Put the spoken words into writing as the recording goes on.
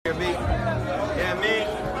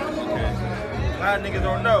lot of niggas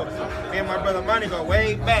don't know. Me and my brother Money go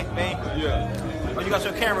way back, man. Yeah. Oh, you got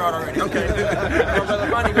your camera out already? Okay. My brother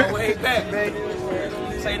Money go way back, man.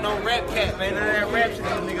 This ain't no rap cat, man. None of that rap shit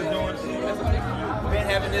that niggas doing. Been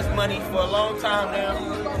having this money for a long time now.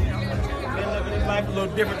 Been living his life a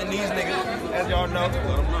little different than these niggas, as y'all know. Let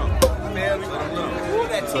them know. Feel me? Ooh,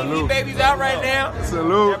 that TV Salute. baby's out right now.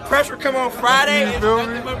 Salute. That pressure come on Friday. You It's feel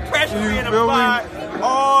nothing me? but pressure You being feel me? applied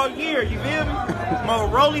all year. You feel me? More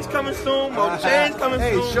rollies coming soon. More chains coming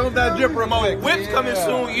soon. Hey, show that dripper More effect. whips coming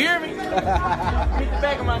soon. You hear me? Hit the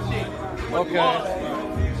back of my shit. Okay.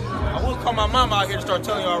 I will call my mama out here to start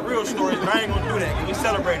telling y'all real stories, but I ain't gonna do that. Cause we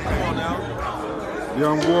celebrating. Come on now.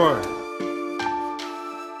 Young boy.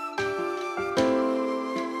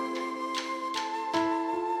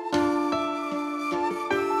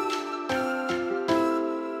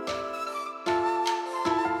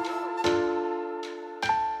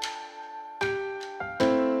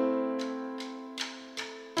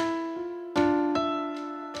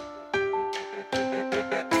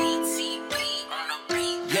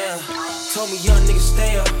 Yeah, told me young niggas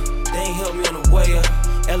stay up. They ain't help me on the way up.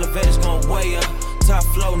 Elevators gon' way up. Top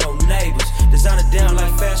floor, no neighbors. Designer down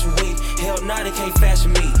like Fashion Week. Hell nah, they can't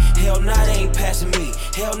fashion me. Hell nah, they ain't passing me.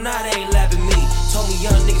 Hell nah, they ain't lapping me. Told me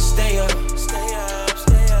young niggas stay up. Stay up,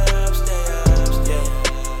 stay up, stay up. Yeah,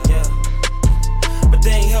 yeah. But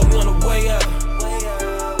they ain't help me on the way up. Way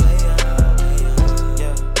up, way up, way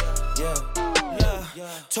up. Yeah, yeah.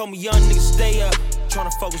 Told me young niggas stay up.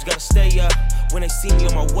 Tryna focus, gotta stay up. When they see me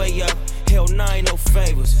on my way up, hell nah, ain't no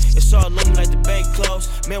favors. It's all looking like the bank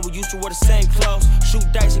closed. Man, we used to wear the same clothes. Shoot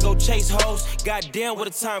dice and go chase hoes. Goddamn, where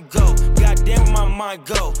the time go. Goddamn, where my mind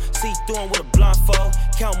go. See through 'em with a blindfold.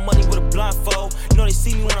 Count money with a blindfold. Know they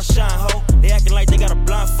see me when I shine, ho. They acting like they got a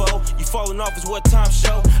blindfold. You falling off is what time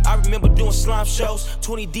show. I remember doing slime shows.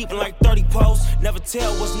 20 deep and like 30 posts. Never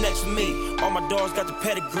tell what's next for me. All my dogs got the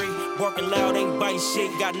pedigree. Barking loud, ain't biting shit.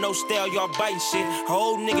 Got no style, y'all biting shit. A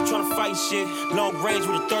old nigga tryna fight shit. Long range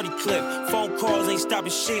with a 30 clip. Phone calls ain't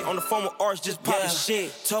stopping shit. On the phone with Arch, just popping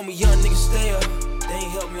shit. Told me young niggas stay up. They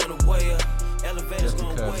ain't help me on the way up. Elevators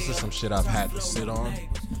gon' way up. This is some shit I've had to sit on,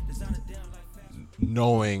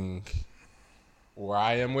 knowing where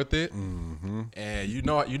I am with it, and you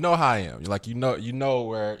know how I am. Like you know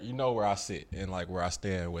where I sit and like where I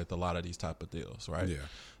stand with a lot of these type of deals, right? Yeah.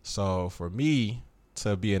 So for me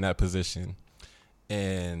to be in that position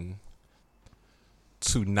and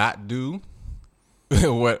to not do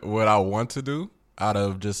what I want to do out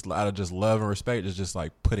of just love and respect is just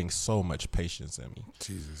like putting so much patience in me.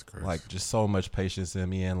 Jesus Christ. Like just so much patience in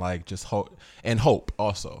me and like just hope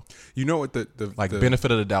also. You know what the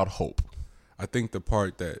Benefit of the doubt, hope. I think the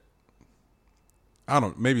part that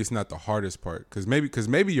maybe it's not the hardest part because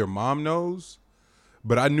maybe your mom knows,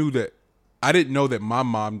 but I didn't know that my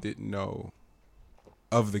mom didn't know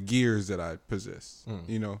of the gears that I possess.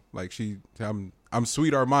 You know, like I'm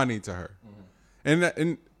Sweet Armani to her,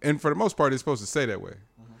 and for the most part, it's supposed to stay that way.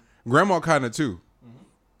 Grandma kind of too,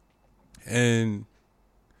 and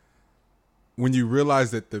when you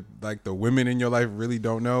realize that the women in your life really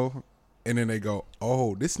don't know. And then they go,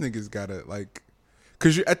 oh, this nigga's gotta like,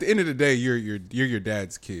 because at the end of the day, you're your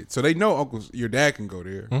dad's kid, so they know your dad can go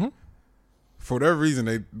there. For whatever reason,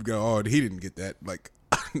 they go, oh, he didn't get that. Like,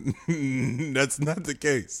 that's not the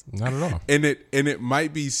case. Not at all. And it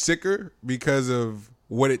might be sicker because of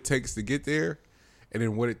what it takes to get there, and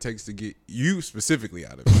then what it takes to get you specifically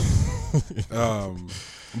out of it.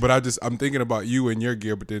 But I'm thinking about you and your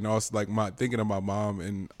gear, but then also like thinking of my mom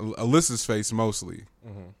and Alyssa's face mostly.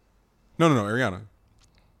 No, Ariana.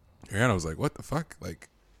 Ariana was like, "What the fuck?" Like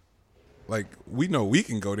we know we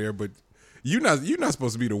can go there, but you're not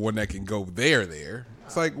supposed to be the one that can go there.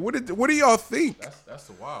 It's like, what do y'all think? That's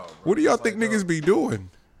the wild. Bro. What do y'all think niggas be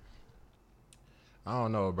doing? I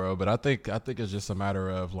don't know, bro, but I think it's just a matter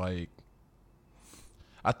of like,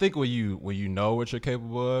 I think when you know what you're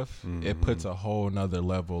capable of, it puts a whole nother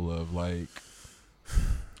level of like,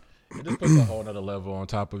 it just puts a whole nother level on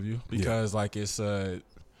top of you because like it's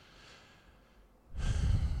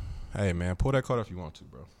hey man, pull that card if you want to,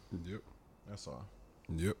 bro. Yep. That's all.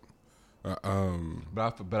 Yep.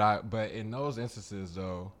 But in those instances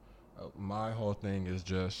though, my whole thing is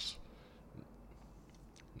just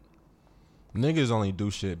niggas only do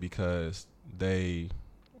shit because they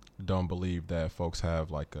don't believe that folks have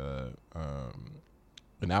like an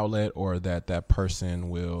outlet or that person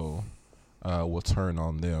will turn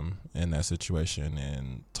on them in that situation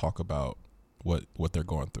and talk about what they're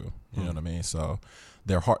going through. You know what I mean? So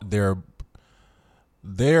they're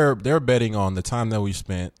betting on the time that we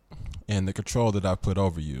spent and the control that I put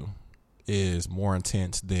over you is more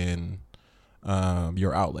intense than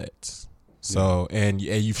your outlets. So and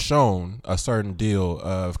you've shown a certain deal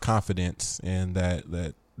of confidence in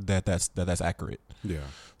that's accurate. Yeah.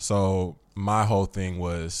 So my whole thing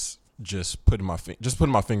was just putting my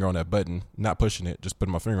finger on that button, not pushing it, just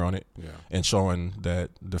putting my finger on it, and showing that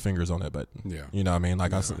the finger's on that button. Yeah. You know what I mean?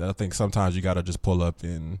 Like I think sometimes you got to just pull up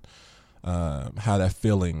and how that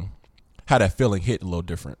feeling hit a little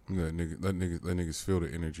different. Let niggas feel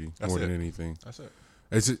the energy more than anything. That's it.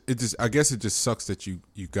 It just I guess it just sucks that you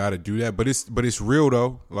got to do that, but it's real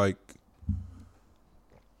though. Like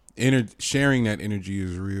sharing that energy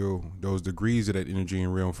is real. Those degrees of that energy are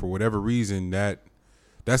real. And for whatever reason,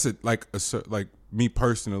 that's it. Like me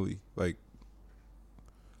personally, like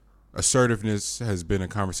assertiveness has been a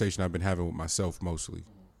conversation I've been having with myself mostly,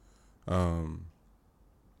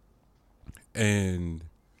 and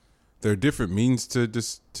there are different means to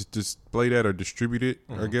display that or distribute it.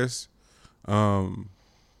 I guess.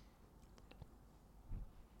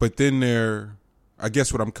 But then I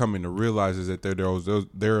guess what I'm coming to realize is that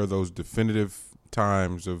there are those definitive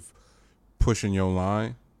times of pushing your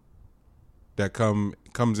line that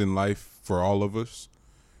comes in life for all of us,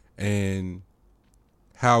 and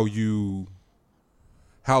how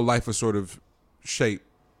life is sort of shaped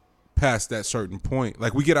past that certain point.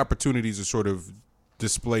 Like we get opportunities to sort of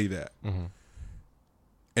display that.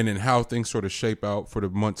 And then how things sort of shape out for the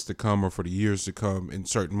months to come or for the years to come in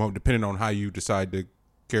certain moments, depending on how you decide to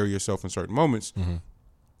carry yourself in certain moments,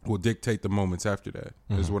 will dictate the moments after that,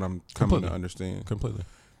 is what I'm coming to understand. Completely.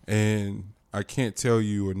 And I can't tell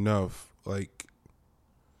you enough, like,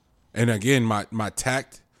 and again, my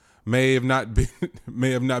tact may have not been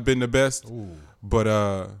the best. Ooh.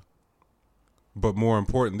 But more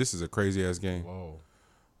important, this is a crazy ass game. Whoa.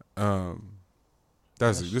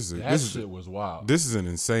 This shit was wild. This is an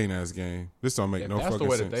insane ass game. This don't make no fucking sense. That's the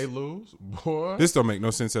way that they lose, boy. This don't make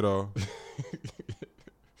no sense at all.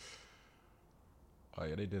 Oh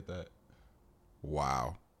yeah, they did that.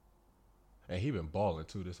 Wow. And he been balling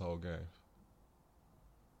too this whole game.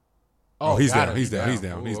 Oh, he's down. He's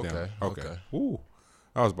down. Ooh, okay. Ooh.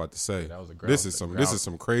 I was about to say, that was a this is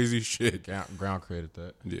some crazy shit. Ground created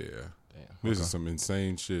that. Yeah. Damn. This is some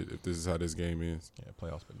insane shit. If this is how this game is. Yeah,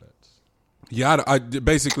 playoffs been nuts. Yeah, I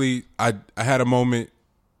basically had a moment.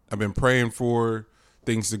 I've been praying for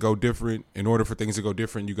things to go different. In order for things to go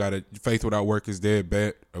different, you got to faith without work is dead.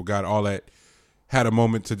 Bet I've got all that. Had a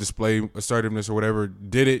moment to display assertiveness or whatever.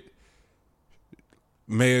 Did it.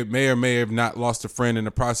 May or may have not lost a friend in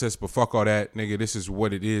the process, but fuck all that, nigga. This is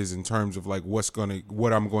what it is in terms of like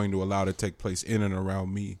what I'm going to allow to take place in and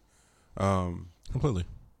around me. Completely.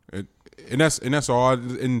 And that's all.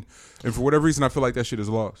 And for whatever reason, I feel like that shit is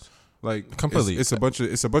lost. Like completely, it's a bunch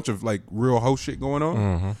of like real hoe shit going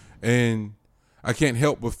on, and I can't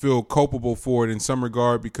help but feel culpable for it in some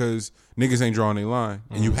regard because niggas ain't drawing a line,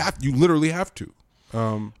 and you literally have to,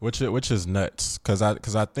 which is nuts because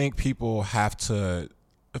I think people have to,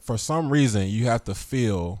 for some reason you have to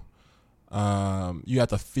feel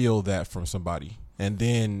that from somebody, and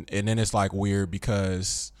then it's like weird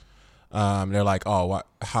because. They're like, oh, why,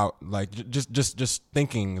 how, like, just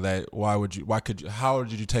thinking that how would you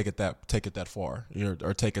take it that far,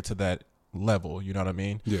 or take it to that level? You know what I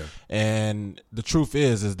mean? Yeah. And the truth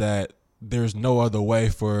is that there's no other way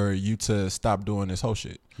for you to stop doing this whole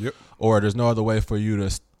shit. Yep. Or there's no other way for you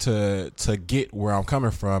to get where I'm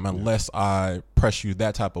coming from unless I press you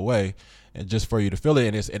that type of way, and just for you to feel it.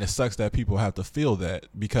 And it sucks that people have to feel that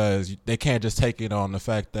because they can't just take it on the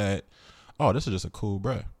fact that, oh, this is just a cool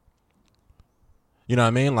bruh. You know what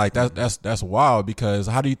I mean? Like that's wild because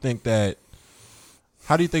how do you think that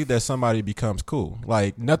somebody becomes cool?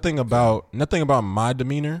 Like nothing about my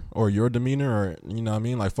demeanor or your demeanor or you know what I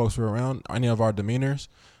mean? Like folks who are around, any of our demeanors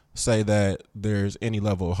say that there's any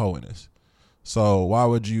level of hoeness. So why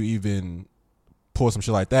would you even pull some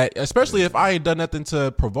shit like that? Especially if I ain't done nothing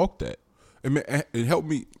to provoke that. It helped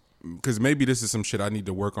me because maybe this is some shit I need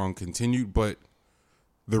to work on continued, but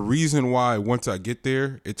the reason why once I get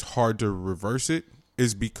there, it's hard to reverse it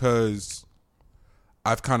is because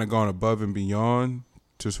I've kind of gone above and beyond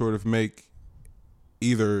to sort of make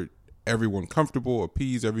either everyone comfortable,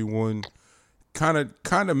 appease everyone, kind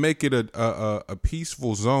of make it a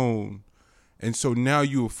peaceful zone. And so now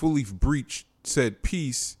you have fully breached said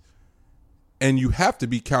peace, and you have to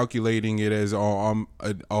be calculating it as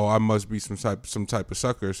I must be some type of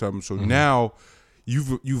sucker or something. So now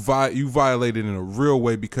you violated in a real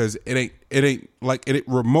way because it ain't like it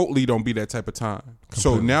remotely don't be that type of time.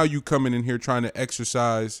 Completely. So now you coming in here trying to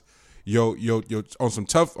exercise yo on some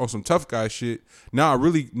tough guy shit. Now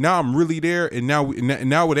I'm really there, and now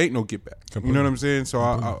it ain't no get back. Completely. You know what I'm saying? So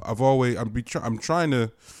I'm trying to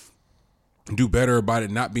do better about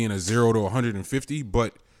it not being a 0 to 150,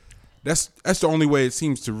 but that's the only way it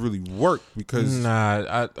seems to really work because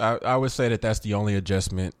I would say that that's the only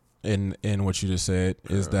adjustment in what you just said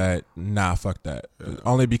is that fuck that.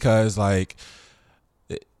 Only because like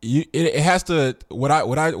it has to. What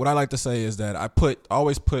I like to say is that I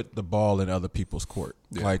always put the ball in other people's court,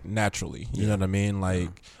 like naturally. You know what I mean?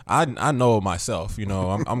 Like I know myself. You know,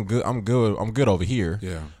 I'm good. I'm good over here.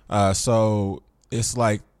 Yeah. So it's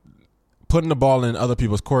like putting the ball in other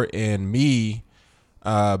people's court and me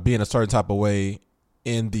being a certain type of way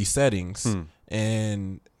in these settings,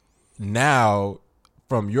 and now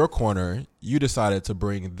from your corner, you decided to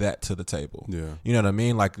bring that to the table. Yeah, you know what I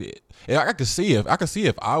mean. Like, I could see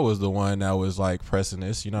if I was the one that was like pressing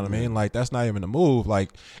this. You know what I mean. Like, that's not even a move.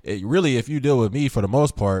 Like, really, if you deal with me for the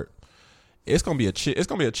most part, it's gonna be a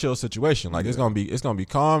chill situation. Like, it's gonna be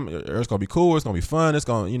calm. It's gonna be cool. It's gonna be fun. It's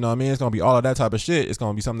gonna, you know what I mean. It's gonna be all of that type of shit. It's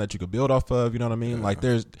gonna be something that you could build off of. You know what I mean. Yeah. Like,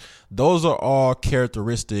 those are all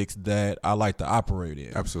characteristics that I like to operate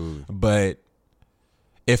in. Absolutely. But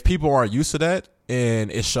if people aren't used to that,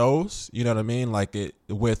 and it shows, you know what I mean, like it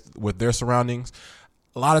with their surroundings,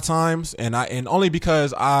 a lot of times, and only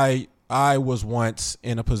because I was once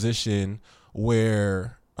in a position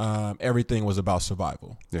where everything was about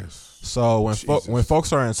survival. Yes. So when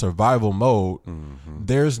folks are in survival mode,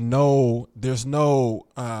 there's no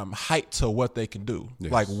height to what they can do,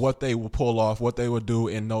 like what they will pull off, what they would do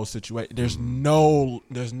in those situations. There's no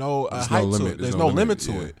height to it. There's no limit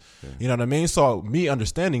to it. Yeah. You know what I mean? So me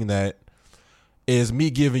understanding that is me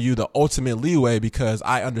giving you the ultimate leeway because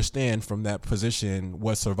I understand from that position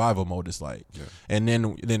what survival mode is like, and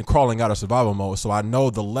then crawling out of survival mode. So I know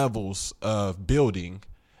the levels of building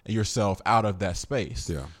yourself out of that space.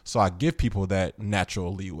 Yeah. So I give people that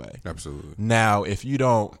natural leeway. Absolutely. Now, if you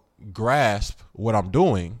don't grasp what I'm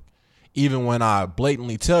doing, even when I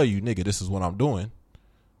blatantly tell you, nigga, this is what I'm doing,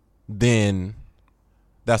 then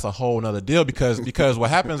that's a whole nother deal because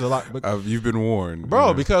what happens a lot. You've been warned, bro.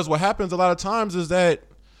 Yeah. Because what happens a lot of times is that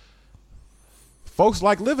folks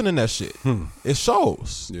like living in that shit. It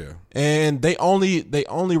shows. Yeah. And they only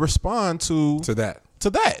respond to that.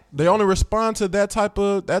 They only respond to that type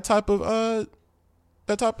of time.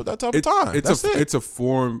 It's a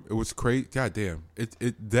form. It was crazy. God damn.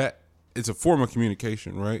 It's a form of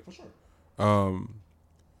communication, right? For sure.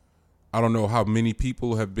 I don't know how many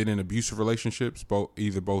people have been in abusive relationships, both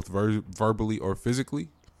verbally or physically.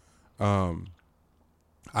 I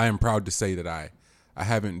am proud to say that I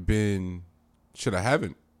haven't been. I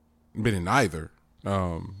haven't been in either.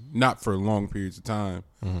 Not for long periods of time.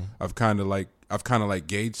 I've kind of like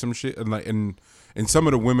gauged some shit, and some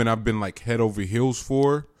of the women I've been like head over heels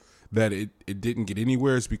for that it didn't get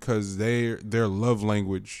anywhere is because their love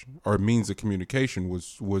language or means of communication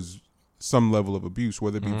was some level of abuse,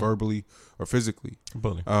 whether it be verbally or physically.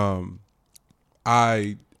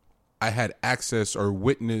 I had access or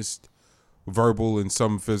witnessed verbal and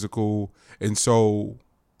some physical, and so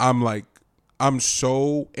I'm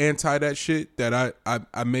so anti that shit that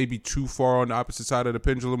I may be too far on the opposite side of the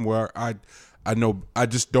pendulum where I know I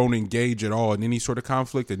just don't engage at all in any sort of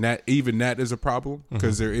conflict, and that is a problem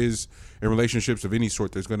because there is in relationships of any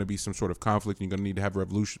sort there's going to be some sort of conflict and you're going to need to have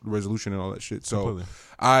resolution and all that shit. So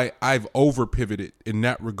I've over pivoted in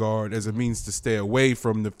that regard as a means to stay away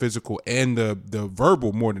from the physical and the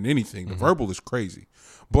verbal more than anything. The verbal is crazy,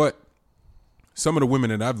 but some of the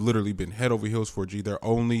women that I've literally been head over heels for,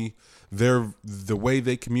 the way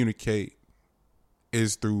they communicate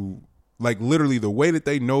is through. Like, literally, the way that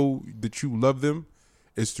they know that you love them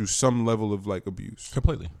is through some level of, like, abuse.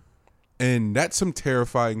 Completely. And that's some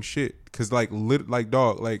terrifying shit. Because, I'm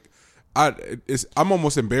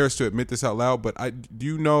almost embarrassed to admit this out loud, but do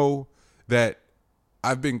you know that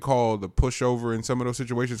I've been called a pushover in some of those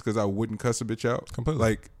situations because I wouldn't cuss a bitch out? Completely.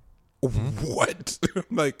 Like, what?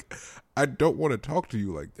 Like, I don't want to talk to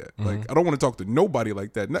you like that. Like, I don't want to talk to nobody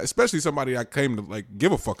like that, especially somebody I came to, like,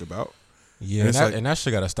 give a fuck about. Yeah, and that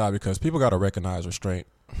shit gotta stop because people gotta recognize restraint.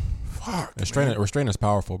 Fuck, restraint is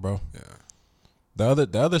powerful, bro. Yeah.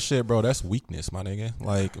 The other shit, bro, that's weakness, my nigga.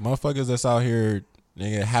 Like, motherfuckers that's out here,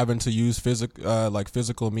 nigga, having to use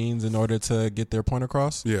physical means in order to get their point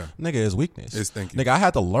across. Yeah, nigga, is weakness. Thank you. Nigga, I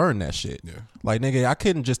had to learn that shit. Yeah. Like, nigga, I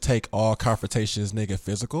couldn't just take all confrontations, nigga,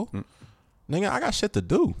 physical. nigga, I got shit to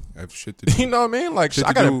do. I have shit to do. You know what I mean? Like, Shit I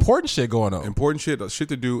to got do. important shit going on. Important shit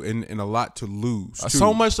to do, and a lot to lose. Too.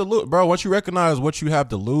 So much to lose, bro. Once you recognize what you have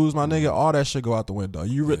to lose, my nigga, all that shit go out the window.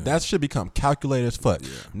 That shit become calculated as fuck.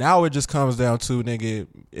 Now it just comes down to, nigga,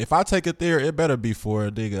 if I take it there, it better be for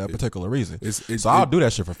a nigga a particular reason. So I'll do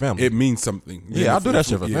that shit for family. It means something. Yeah, I'll do that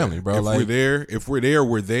shit for family, bro. If like, we're there,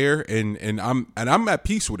 we're there, and I'm at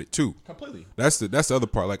peace with it too. Completely. That's the other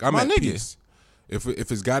part. Like, I'm at peace. If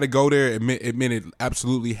it's got to go there, it meant it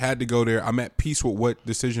absolutely had to go there. I'm at peace with what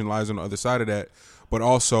decision lies on the other side of that. But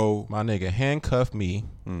also, my nigga handcuffed me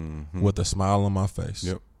with a smile on my face.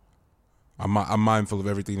 Yep. I'm mindful of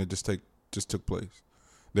everything that just took place.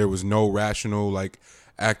 There was no rational like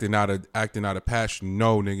acting out of passion.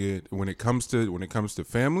 No, nigga. When it comes to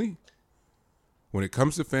family,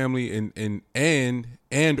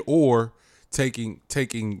 and or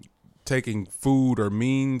taking food or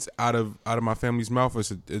means out of my family's mouth,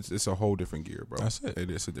 it's a whole different gear, bro. That's it.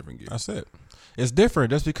 It is a different gear. That's it. It's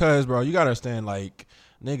different just because, bro, you gotta understand, like,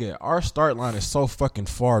 nigga, our start line is so fucking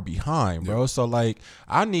far behind, bro. So like,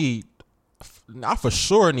 I for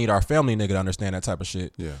sure need our family nigga to understand that type of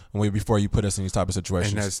shit. Yeah. Before you put us in these type of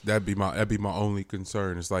situations. And that'd be my only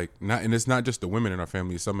concern. It's like and it's not just the women in our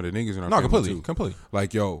family, it's some of the niggas in our family too. Completely.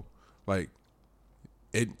 Like, yo, like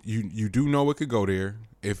you do know it could go there.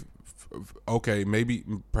 If okay, maybe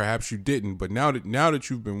perhaps you didn't, but now that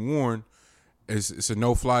you've been warned, it's a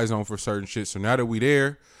no-fly zone for certain shit. So now that we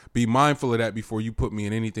there, be mindful of that before you put me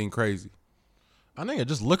in anything crazy. I think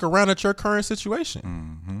just look around at your current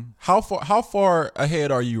situation. How far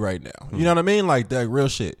ahead are you right now? You know what I mean? Like, that real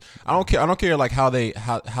shit. I don't care like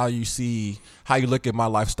how you see, how you look at my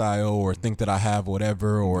lifestyle, or think that I have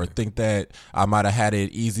whatever, or think that I might have had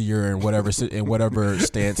it easier in whatever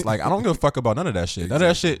stance. Like, I don't give a fuck about none of that shit. None of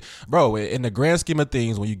that shit, bro. In the grand scheme of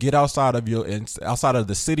things, when you get outside of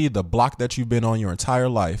the city, the block that you've been on your entire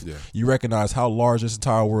life, you recognize how large this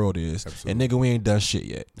entire world is. Absolutely. And nigga, we ain't done shit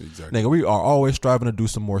yet. Exactly. Nigga, we are always striving to do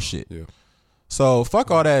some more shit. Yeah. So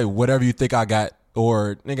fuck all that, whatever you think I got,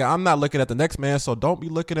 or nigga, I'm not looking at the next man, so don't be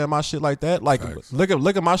looking at my shit like that. Like, look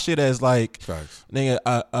at my shit as like,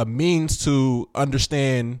 nigga, a means to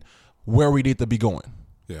understand where we need to be going.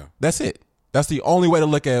 Yeah. That's it. That's the only way to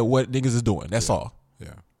look at what niggas is doing. That's all.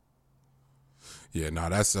 Yeah. Yeah, no,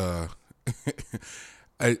 that's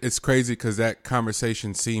it's crazy because that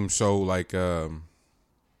conversation seems so like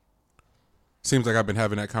seems like I've been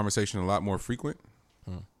having that conversation a lot more frequent.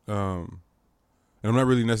 And I'm not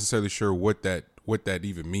really necessarily sure what that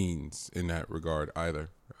even means in that regard either.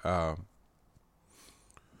 I'm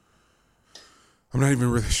not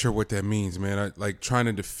even really sure what that means, man. I like trying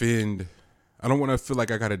to defend. I don't want to feel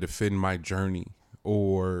like I got to defend my journey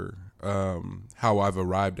or how I've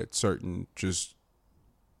arrived at certain just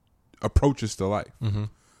approaches to life.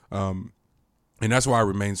 And that's why I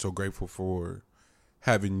remain so grateful for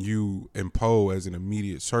having you and Poe as an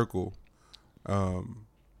immediate circle.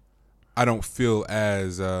 I don't feel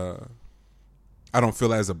as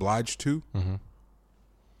obliged to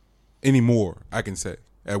anymore, I can say.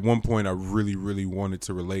 At one point, I really, really wanted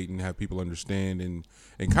to relate and have people understand and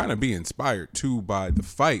kind of be inspired too by the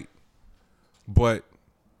fight. But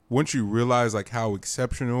once you realize like how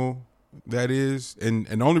exceptional that is, and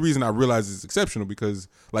the only reason I realize it's exceptional because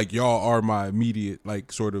like y'all are my immediate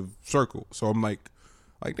like sort of circle. So I'm like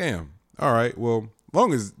damn, all right, well,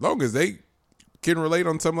 long as they can relate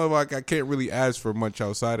on some level, like I can't really ask for much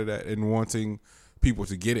outside of that, and wanting people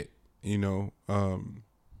to get it, you know,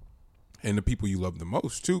 and the people you love the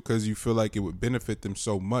most too, because you feel like it would benefit them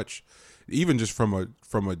so much, even just from a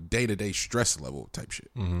day-to-day stress level type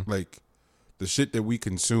shit. Like the shit that we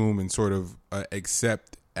consume and sort of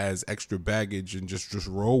accept as extra baggage and just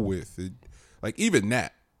roll with it, like even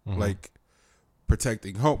that, like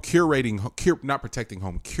protecting home, curating home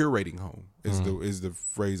is the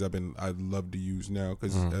phrase I love to use now,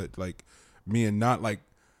 because like me and not like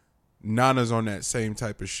Nana's on that same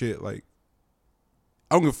type of shit. Like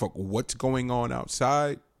I don't give a fuck what's going on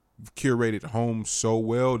outside. We've curated home so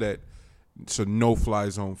well that it's a no-fly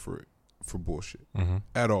zone for bullshit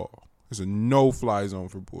at all. It's a no-fly zone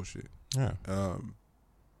for bullshit. Yeah.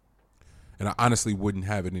 And I honestly wouldn't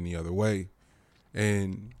have it any other way.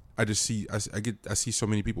 And I just see I see so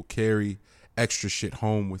many people carry extra shit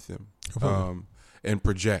home with them, and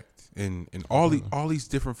project and all these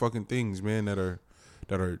different fucking things, man, that are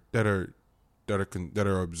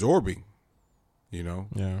absorbing, you know.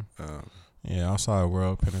 Yeah, outside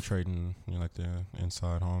world penetrating, you know, like the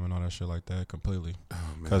inside home and all that shit like that completely.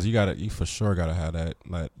 Because you for sure gotta have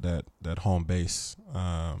that home base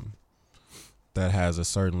that has a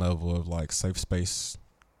certain level of like safe space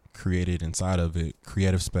created inside of it,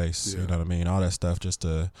 creative space, Yeah. you know what I mean? All that stuff, just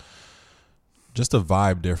a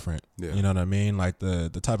vibe different. Yeah. You know what I mean? Like the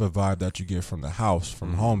type of vibe that you get from the house,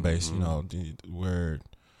 from home base, you know, where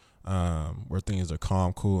things are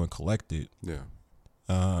calm, cool, and collected. Yeah.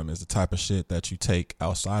 Is the type of shit that you take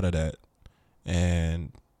outside of that,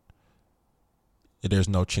 and there's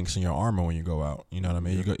no chinks in your armor when you go out. You know what I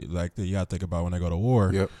mean? Yeah. You gotta think about when they go to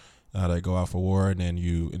war. Yep. They go out for war, and then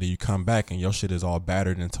you come back and your shit is all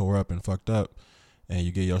battered and tore up and fucked up, and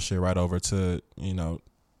you get your shit right over to, you know,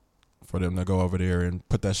 for them to go over there and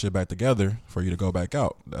put that shit back together for you to go back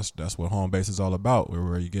out. That's what home base is all about,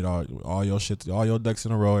 where you get all your shit, all your ducks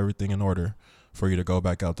in a row, everything in order for you to go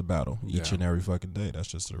back out to battle each and every fucking day. That's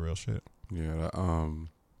just the real shit. Yeah.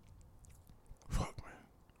 Fuck, man.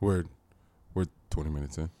 We're 20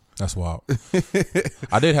 minutes in. That's wild.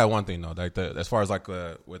 I did have one thing though, like as far as like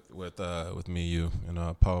with me, you and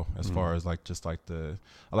Poe, as far as like just like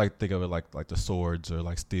I like to think of it like the swords or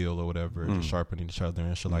like steel or whatever, just sharpening each other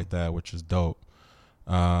and shit like that, which is dope.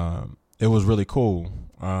 It was really cool.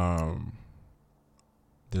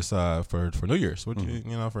 This for New Year's, which you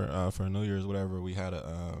know for New Year's whatever, we had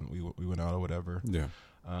we went out or whatever. Yeah.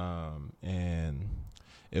 And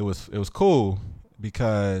it was cool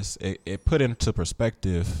because it put into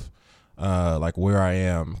perspective like where I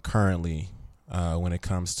am currently when it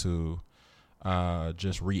comes to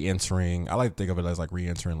just re-entering. I like to think of it as like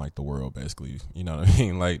re-entering like the world, basically. You know what I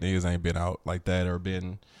mean? Like niggas ain't been out like that or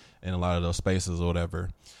been in a lot of those spaces or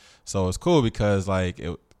whatever. So it's cool because like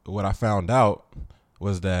what I found out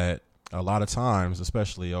was that a lot of times,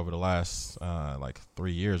 especially over the last like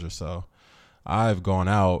 3 years or so, I've gone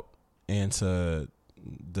out into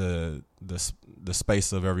the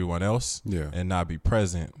space of everyone else, and not be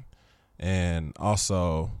present, and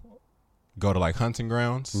also go to like hunting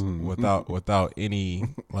grounds without any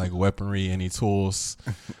like weaponry, any tools.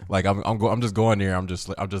 Like I'm just going there. I'm just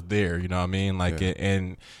there. You know what I mean? Like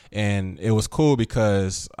and it was cool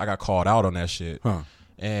because I got called out on that shit,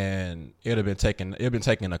 and it'd been taken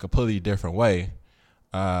a completely different way.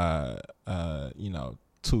 You know,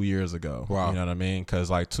 2 years ago. Wow. You know what I mean? Because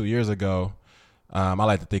like 2 years ago, I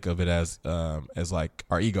like to think of it as like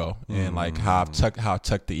our ego and like how I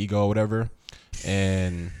tucked the ego or whatever,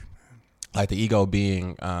 and like the ego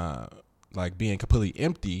being like being completely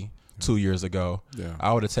empty 2 years ago. Yeah.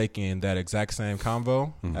 I would have taken that exact same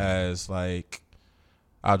convo as like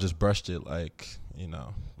I just brushed it like, you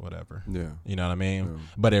know, whatever. Yeah. You know what I mean? Yeah.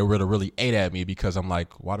 But it would have really ate at me because I'm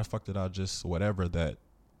like, why the fuck did I just whatever that?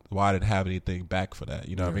 Why didn't have anything back for that?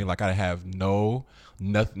 You know what I mean? Like I have nothing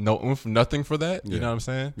for that. You know what I'm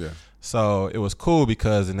saying? Yeah. So it was cool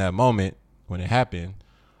because in that moment when it happened,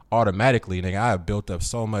 automatically, nigga, I had built up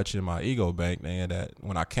so much in my ego bank, nigga, that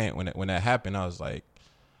when that happened, I was like,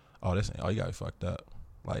 oh, you got me fucked up.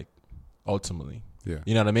 Like ultimately. Yeah.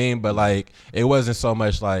 You know what I mean? But like it wasn't so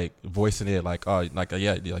much like voicing it like, oh, like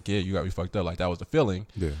yeah, you got me fucked up. Like that was the feeling.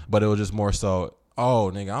 Yeah. But it was just more so,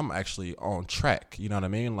 oh, nigga, I'm actually on track. You know what I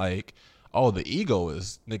mean? Like, oh, the ego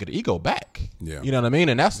back. Yeah. You know what I mean?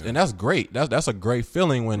 And that's great. That's a great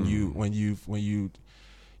feeling when you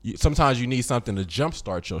sometimes you need something to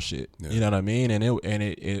jumpstart your shit. Yeah. You know what I mean? And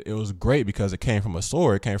it was great because it came from a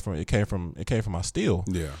sword. It came from my steel.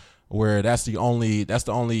 Yeah. Where that's the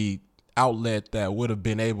only outlet that would have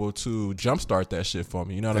been able to jumpstart that shit for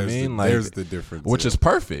me. You know what I mean? Like there's the difference, which is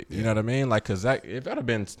perfect. You know what I mean? Like, cause if that had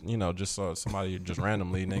been, you know, just somebody just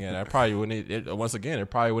randomly, nigga, that probably wouldn't. It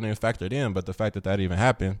probably wouldn't have factored in. But the fact that even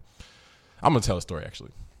happened, I'm gonna tell a story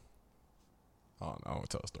actually. Oh, no, I'm gonna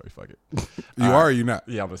tell a story. Fuck it. You are or you not?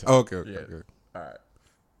 Yeah, I'm gonna tell. Okay. All right.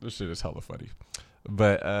 This shit is hella funny.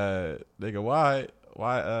 But nigga, why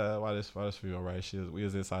this female, right? We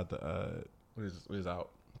was inside the we was out.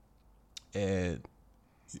 And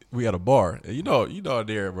we had a bar, and you know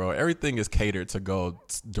there, bro. Everything is catered to go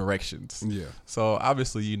directions. Yeah. So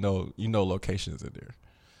obviously, you know locations in there.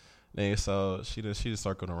 And so she just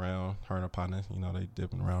circled around, her and her partner. You know, they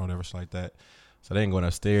dipping around, whatever, shit like that. So they ain't going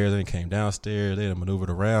upstairs. They came downstairs. They maneuvered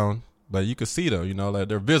around, but you could see them. You know, like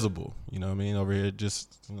they're visible. You know what I mean? Over here,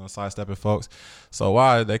 just sidestepping folks. So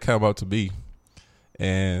why they come up to me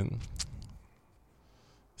and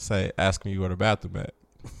ask me where the bathroom at?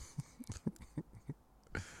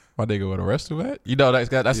 My nigga, where the restroom at? You know,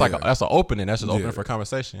 that's like that's an opening. That's just opening for a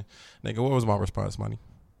conversation. Nigga, what was my response, money?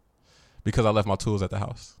 Because I left my tools at the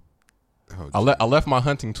house. Oh, I left my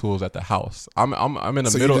hunting tools at the house. I'm in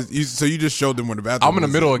the middle. So you just showed them where the bathroom. I'm in the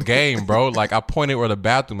middle of game, bro. Like I pointed where the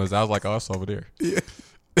bathroom is. I was like, oh, it's over there. Yeah.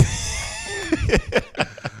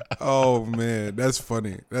 Oh man, that's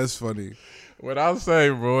funny. That's funny. What I say,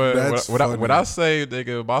 bro? What I say,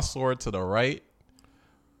 nigga, my sword to the right.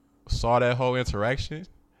 saw that whole interaction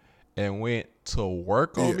and went to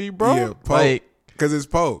work on me, bro. Yeah, Poe. Like, Cause it's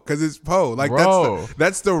Poe. Like bro,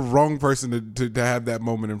 that's the wrong person to have that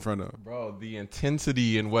moment in front of. bro, the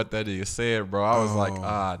intensity in what that nigga said, bro. I was like,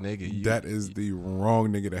 nigga, That is the wrong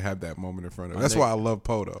nigga to have that moment in front of. My That's nigga. why I love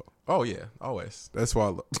Poe though. oh yeah, always. That's why I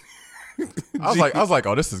love. I was like,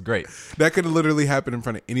 oh, this is great. That could have literally happened in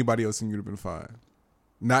front of anybody else and you'd have been fine.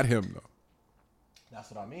 Not him though.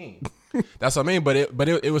 That's what I mean. That's what I mean. But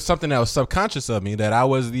it was something that was subconscious of me that I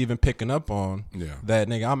wasn't even picking up on. Yeah. That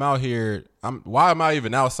nigga, I'm out here. Why am I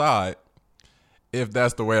even outside? If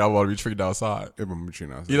that's the way I want to be treated outside. If I'm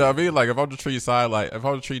between us. You know what I mean? Like if I'm just treating side, like if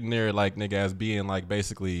I'm treating there like nigga as being like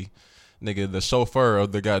basically nigga the chauffeur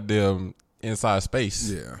of the goddamn inside space.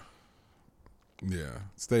 Yeah. Yeah.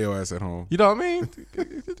 Stay your ass at home. You know what I mean?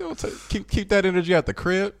 keep that energy at the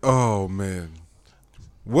crib. Oh man.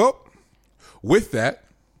 Well, with that,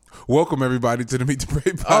 welcome everybody to the Meet the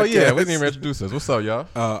Brave podcast. Oh yeah, we didn't even introduce us. What's up, y'all?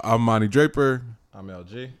 I'm Monty Draper, I'm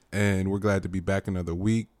LG. and we're glad to be back another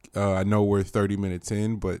week. I know we're 30 minutes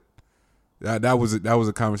in, but that was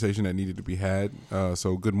a conversation that needed to be had.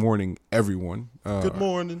 So good morning, everyone. Good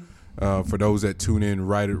morning. For those that tune in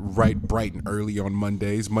right bright and early on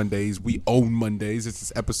Mondays. We own Mondays. This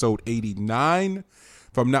is episode 89.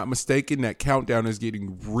 If I'm not mistaken, that countdown is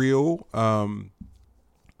getting real.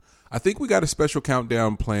 I think we got a special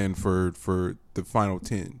countdown planned for the final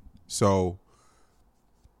 10. So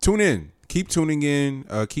tune in. Keep tuning in.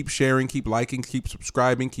 Keep sharing. Keep liking. Keep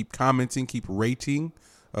subscribing. Keep commenting. Keep rating.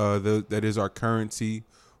 That is our currency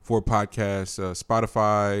for podcasts.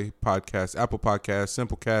 Spotify podcasts, Apple Podcasts,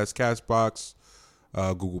 Simplecast, Castbox,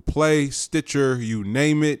 Google Play, Stitcher, you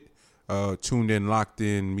name it. Tuned in, locked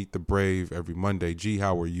in, Meet the Brave every Monday. G,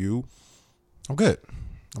 how are you? I'm good.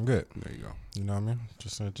 There you go. You know what I mean?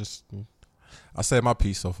 Just I said my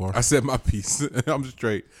piece so far. I said my piece. I'm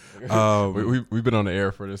straight. We've been on the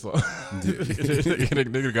air for this long.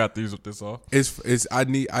 Nigga got these with this off. I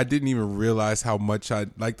didn't even realize how much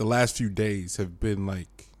the last few days have been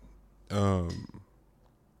like,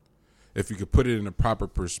 if you could put it in a proper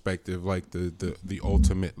perspective, like the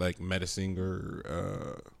ultimate like medicine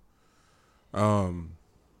or I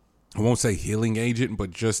won't say healing agent,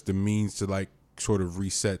 but just the means to like sort of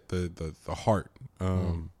reset the heart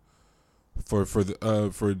for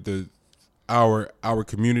our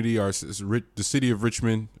community, the city of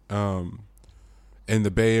Richmond, and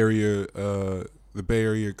the Bay Area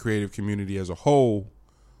creative community as a whole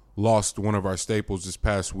lost one of our staples this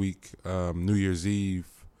past week, New Year's Eve.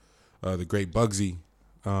 The great Bugsy,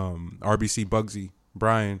 RBC Bugsy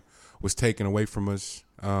Brian was taken away from us.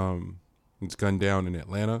 It's gunned down in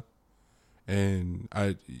Atlanta, and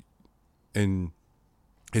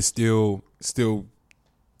it's still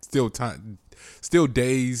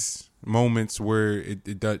days, moments where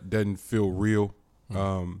it doesn't feel real.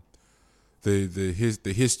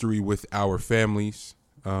 The history with our families.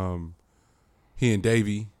 He and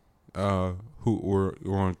Davey, who were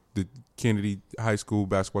on the Kennedy High School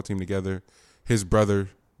basketball team together. His brother,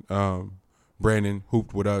 Brandon,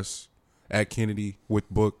 hooped with us at Kennedy with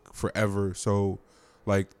Book forever. So,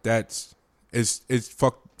 like, it's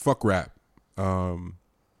fuck rap.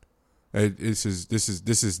 This is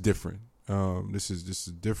different. This is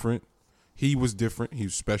different. He was different. He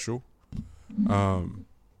was special. And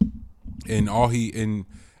all the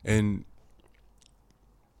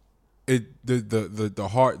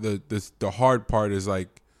hard part is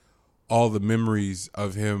like all the memories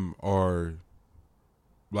of him are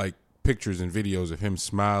like pictures and videos of him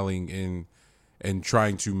smiling and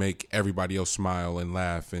trying to make everybody else smile and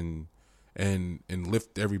laugh and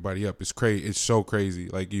lift everybody up. It's crazy. It's so crazy.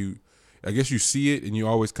 Like I guess you see it and you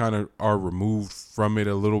always kind of are removed from it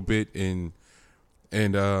a little bit and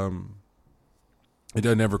it doesn't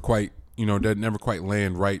ever quite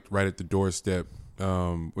land right at the doorstep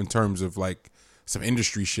in terms of like some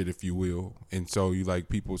industry shit, if you will. And so you like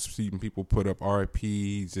people put up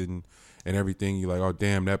RIPs and everything. You're like, oh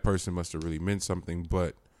damn, that person must have really meant something.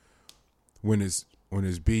 But when it's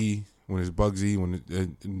Bugsy,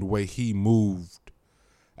 and the way he moved,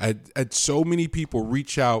 at so many people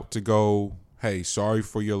reach out to go, hey, sorry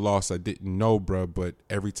for your loss. I didn't know, bruh, but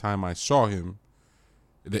every time I saw him,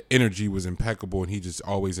 the energy was impeccable, and he just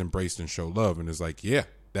always embraced and showed love. And it's like, yeah,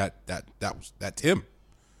 that's him.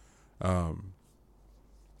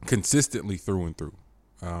 Consistently through and through.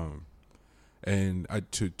 And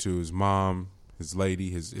to his mom, his lady,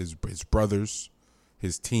 his brothers,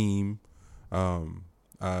 his team, my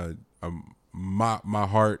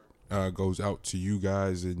heart goes out to you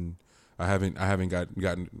guys, and I haven't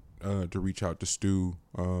gotten to reach out to Stu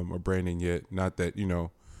or Brandon yet. Not that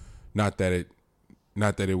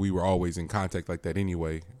not that we were always in contact like that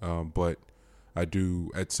anyway, but I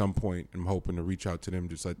do at some point. I'm hoping to reach out to them,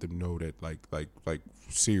 just let them know that like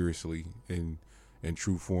seriously in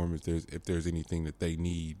true form, if there's anything that they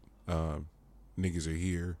need, niggas are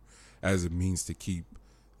here as a means to keep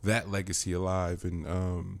that legacy alive,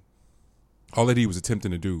 and all that he was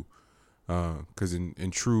attempting to do, because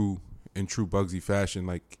in true Bugsy fashion,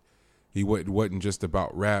 like it wasn't just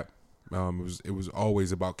about rap. It was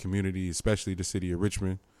always about community, especially the city of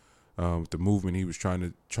Richmond, with the movement he was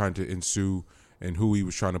trying to ensue, and who he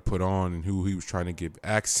was trying to put on, and who he was trying to give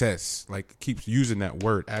access. Like, keeps using that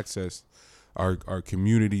word, access. Our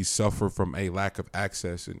communities suffer from a lack of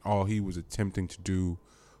access, and all he was attempting to do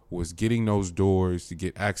was getting those doors to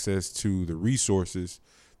get access to the resources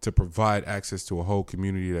to provide access to a whole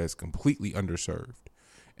community that's completely underserved,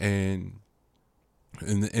 and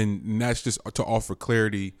that's just to offer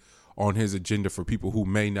clarity on his agenda for people who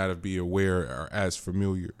may not be aware or as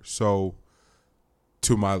familiar. So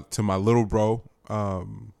to my little bro,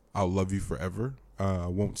 I'll love you forever. I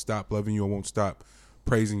won't stop loving you. I won't stop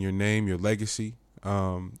praising your name, your legacy.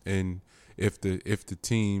 And if the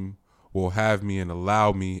team will have me and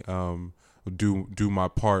allow me, do my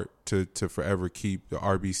part to forever keep the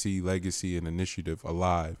RBC legacy and initiative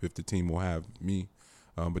alive, if the team will have me.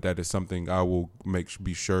 But that is something I will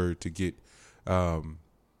be sure to get the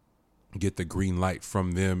green light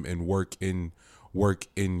from them, and work in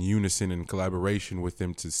unison and collaboration with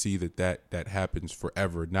them to see that happens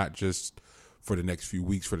forever, not just for the next few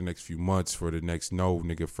weeks, for the next few months, for the next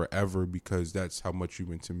forever, because that's how much you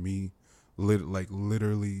meant to me.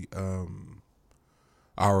 Literally,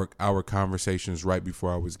 our conversations right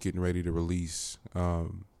before I was getting ready to release,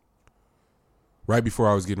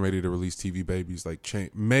 TV Babies,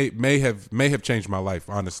 like may have changed my life,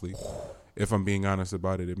 honestly. If I'm being honest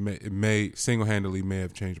about it, it may single-handedly may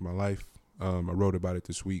have changed my life. I wrote about it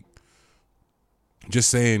this week. Just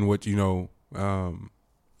saying what,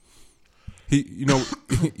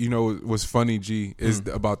 what's funny, G, is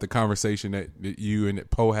about the conversation that you and that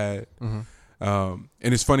Poe had. And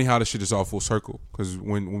it's funny how this shit is all full circle, because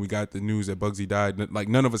when we got the news that Bugsy died, like,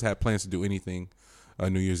 none of us had plans to do anything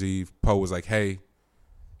New Year's Eve. Poe was like, hey,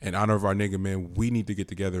 in honor of our nigga, man, we need to get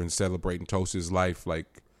together and celebrate and toast his life.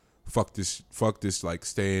 Like, fuck this, like,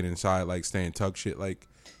 staying inside, like, staying tuck shit. Like,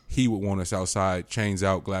 he would want us outside, chains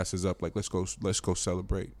out, glasses up, like, let's go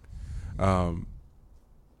celebrate. And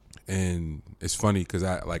it's funny because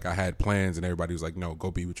I had plans, and everybody was like, no,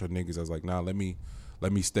 go be with your niggas. I was like, nah, let me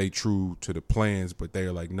stay true to the plans. But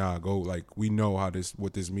they're like, nah, go, like, we know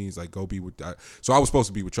what this means. Like, go be with that. So I was supposed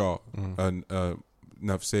to be with y'all.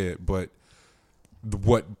 Enough said. But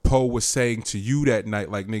what Poe was saying to you that night,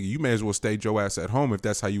 like, nigga, you may as well stay your ass at home if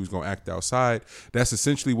that's how you was gonna act outside. That's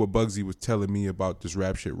essentially what Bugsy was telling me about this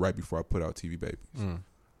rap shit right before I put out TV Babies.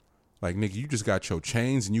 Like, nigga, you just got your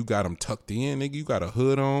chains and you got them tucked in, nigga. You got a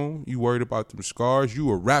hood on. You worried about them scars. You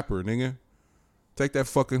a rapper, nigga. Take that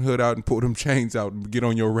fucking hood out and pull them chains out and get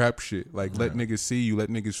on your rap shit. Like, let niggas see you. Let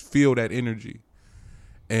niggas feel that energy.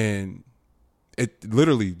 And it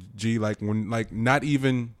literally, G, like, when, like, not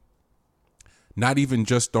even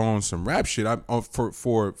just on some rap shit. I'm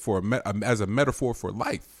as a metaphor for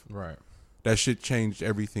life. Right. That shit changed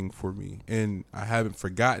everything for me, and I haven't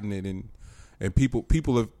forgotten it. And people,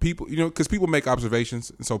 because people make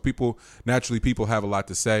observations, and so people have a lot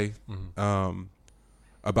to say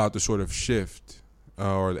about the sort of shift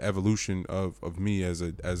or the evolution of me as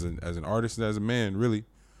an artist and as a man. Really,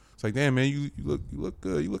 it's like, damn, man, you look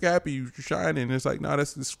good, you look happy, you're shining. And it's like, no,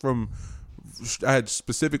 that's from. I had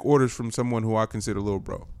specific orders from someone who I consider little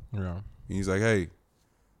bro. Yeah, and he's like, hey,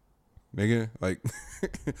 nigga, like,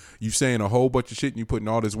 you saying a whole bunch of shit and you putting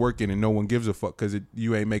all this work in and no one gives a fuck because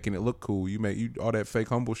you ain't making it look cool. You all that fake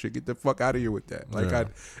humble shit. Get the fuck out of here with that. Like,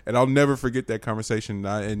 and I'll never forget that conversation.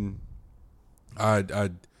 I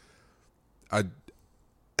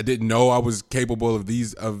didn't know I was capable of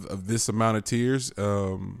this amount of tears,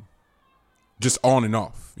 just on and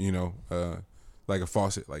off. Like a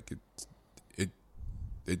faucet. Like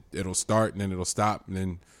it'll start and then it'll stop, and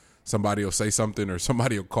then somebody will say something or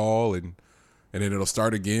somebody will call, and then it'll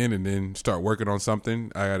start again, and then start working on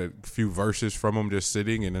something. I got a few verses from them just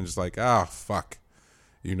sitting, and then just like, fuck,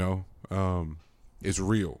 it's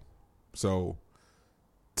real. So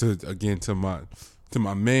to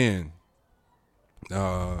my man,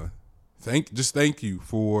 thank you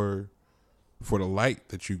for the light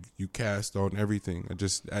that you cast on everything.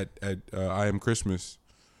 Just at I Am Christmas,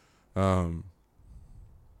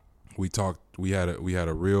 we had a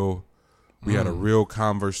real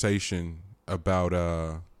conversation about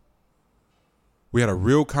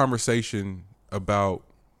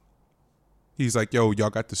He's like, yo, y'all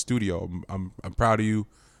got the studio. I'm proud of you.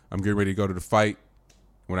 I'm getting ready to go to the fight.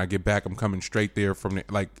 When I get back, I'm coming straight there from the,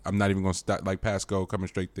 like, I'm not even gonna stop like Pasco, coming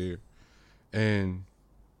straight there. And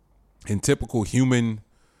in typical human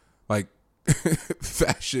like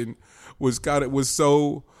fashion, was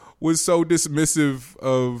so dismissive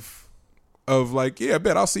of like, yeah, I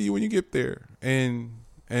bet I'll see you when you get there. And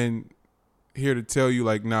here to tell you,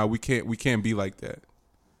 like, nah, we can't be like that.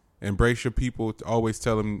 Embrace your people. Always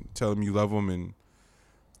tell them you love them,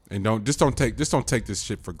 and don't take this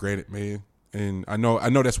shit for granted, man. And I know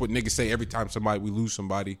that's what niggas say every time we lose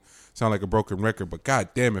somebody. Sound like a broken record, but god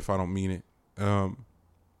damn if I don't mean it.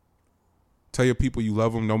 Tell your people you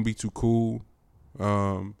love them. Don't be too cool,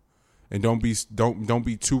 and don't be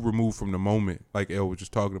too removed from the moment. Like El was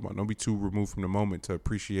just talking about. Don't be too removed from the moment to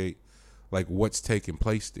appreciate like what's taking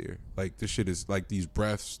place there. Like this shit is like these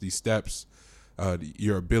breaths, these steps,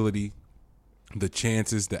 your ability, the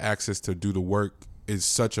chances, the access to do the work is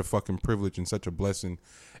such a fucking privilege and such a blessing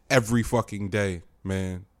every fucking day,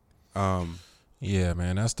 man. Yeah,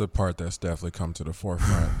 man, that's the part that's definitely come to the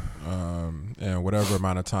forefront. And whatever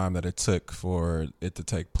amount of time that it took for it to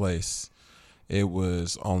take place, it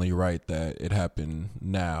was only right that it happened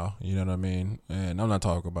now. You know what I mean? And I'm not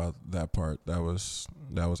talking about that part. That was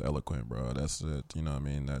eloquent, bro. That's it. You know what I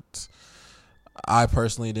mean? I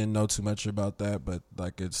personally didn't know too much about that, but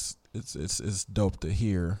like it's dope to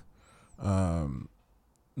hear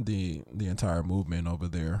the entire movement over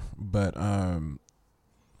there. But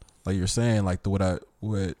like you're saying, like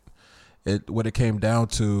what it came down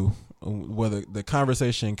to, whether the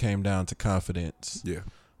conversation came down to confidence. Yeah.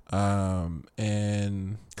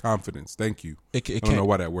 And confidence. Thank you. I don't know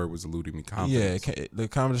why that word was eluding me. Confidence. Yeah. The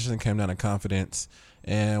conversation came down to confidence,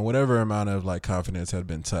 and whatever amount of like confidence had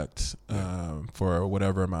been tucked for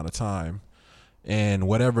whatever amount of time, and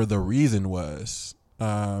whatever the reason was,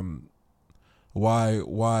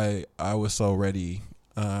 why I was so ready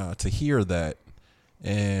to hear that,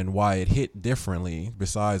 and why it hit differently,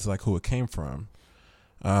 besides like who it came from,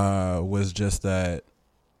 was just that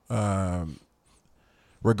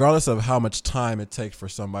regardless of how much time it takes for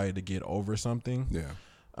somebody to get over something,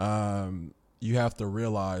 you have to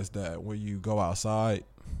realize that when you go outside,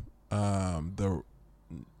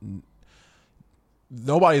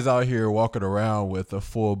 nobody's out here walking around with a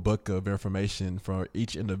full book of information from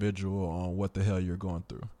each individual on what the hell you're going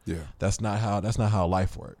through. Yeah. That's not how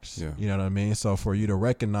life works. Yeah. You know what I mean? So for you to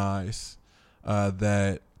recognize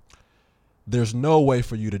that there's no way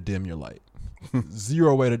for you to dim your light.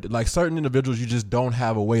 Zero way to, like, certain individuals, you just don't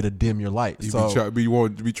have a way to dim your light. You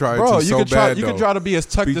want to be trying bro, to you so can try, bad, you can try to be as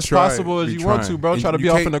tucked as possible as you want to, bro. Try to be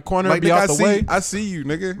off in the corner, like, be out the way. I see you,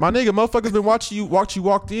 nigga. My nigga, motherfuckers been watching you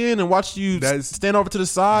walked in and watched you stand over to the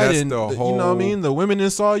side, and you know what I mean. The women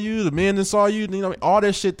that saw you, the men that saw you, you know, all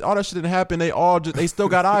that shit didn't happen. They still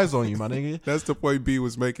got eyes on you, my nigga. That's the point B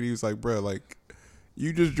was making. He was like, bro, like,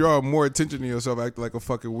 you just draw more attention to yourself, acting like a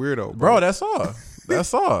fucking weirdo, bro. That's all.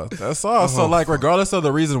 That's all. So like, regardless of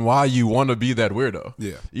the reason why you want to be that weirdo,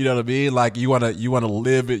 yeah, you know what I mean. Like, you want to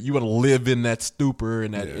live in that stupor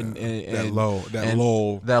and that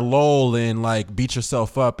that lull, and like beat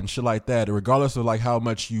yourself up and shit like that. Regardless of like how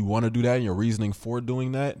much you want to do that and your reasoning for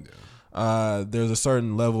doing that, there's a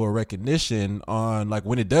certain level of recognition on, like,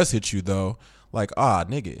 when it does hit you though. Like,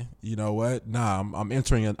 nigga, you know what? Nah, I'm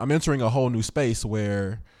entering a whole new space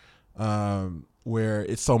where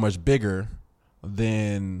it's so much bigger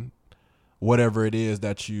than whatever it is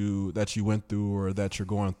that you went through or that you're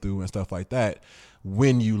going through and stuff like that.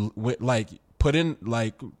 When like put in,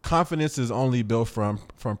 like, confidence is only built from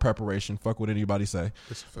preparation. Fuck what anybody say.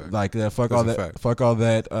 That's a fact. Like that. Fuck all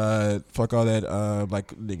that. Like,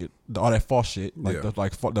 nigga, all that false shit. Like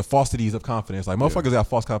the falsities of confidence. Like, motherfuckers got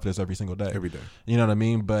false confidence every single day. Every day. You know what I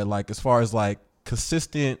mean? But like, as far as like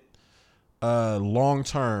consistent, long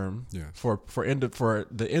term, for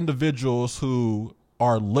the individuals who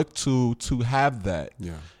are looked to have that,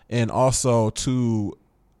 and also to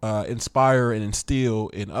inspire and instill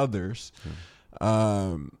in others.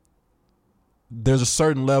 There's a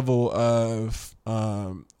certain level of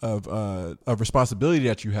responsibility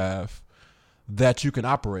that you have that you can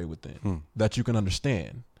operate within, that you can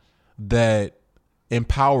understand, that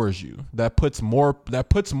empowers you, that puts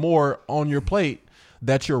more on your plate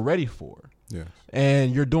that you're ready for. Yeah.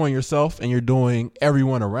 And you're doing yourself and you're doing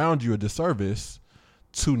everyone around you a disservice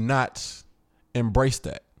to not embrace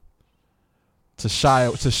that. To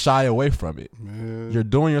shy away from it. Man. You're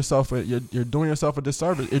doing yourself a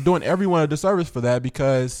disservice. You're doing everyone a disservice for that,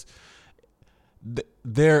 because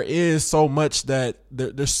there is so much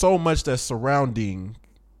there's so much that's surrounding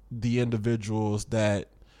the individuals that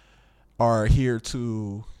are here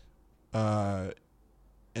to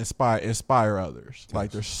inspire others. Yes.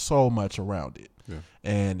 Like there's so much around it. Yeah.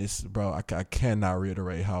 And it's, bro, I cannot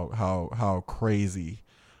reiterate how crazy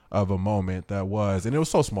of a moment that was. And it was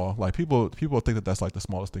so small. Like people think that that's like the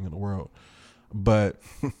smallest thing in the world, but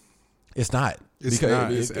it's not. It's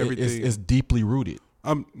not. It's everything. It's deeply rooted.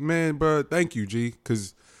 Man, bro, thank you, G.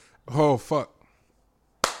 Cause, oh fuck.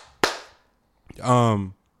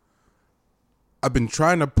 I've been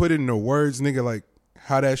trying to put into words, nigga, like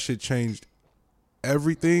how that shit changed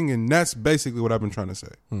everything, and that's basically what I've been trying to say.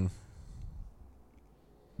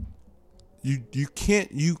 You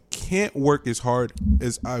can't work as hard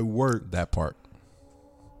as I work. That part.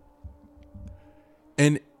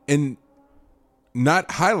 And not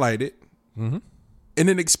highlight it, and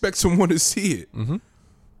then expect someone to see it.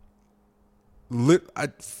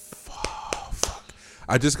 Fuck.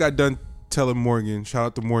 I just got done telling Morgan, shout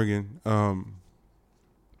out to Morgan,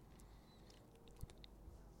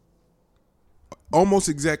 almost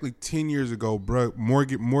exactly 10 years ago, bro.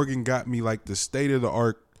 Morgan got me like the state of the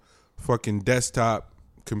art fucking desktop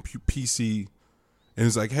PC, and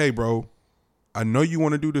it's like, hey, bro, I know you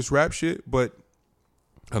want to do this rap shit, but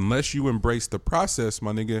unless you embrace the process,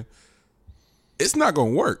 my nigga, it's not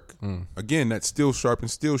gonna work. Again, that's still sharp and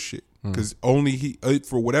still shit. Because only he,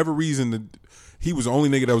 for whatever reason, he was the only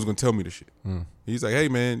nigga that was gonna tell me the shit. He's like, hey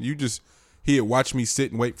man, he had watched me sit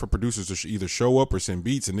and wait for producers to either show up or send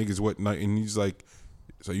beats, and niggas whatnot. And he's like,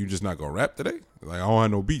 so you just not gonna rap today? Like, I don't have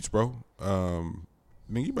no beats, bro. Nigga,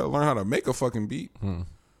 you better learn how to make a fucking beat.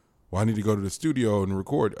 Well, I need to go to the studio and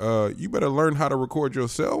record. You better learn how to record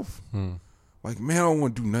yourself. Like, man, I don't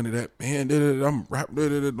want to do none of that, man. I'm rap,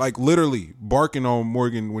 like literally barking on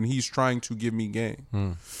Morgan when he's trying to give me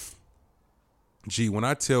game. Gee, when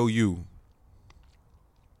I tell you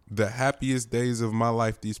the happiest days of my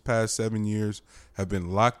life these past 7 years have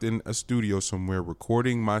been locked in a studio somewhere,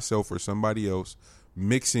 recording myself or somebody else,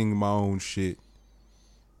 mixing my own shit,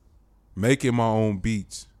 making my own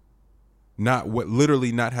beats,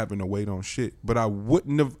 literally not having to wait on shit. But I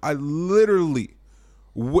literally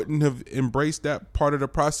wouldn't have embraced that part of the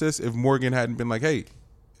process if Morgan hadn't been like, hey,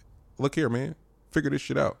 look here, man, figure this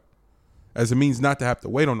shit out, as it means not to have to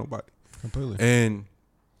wait on nobody. Completely. And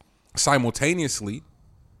simultaneously,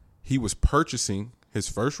 he was purchasing his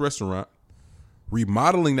first restaurant,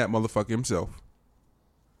 remodeling that motherfucker himself,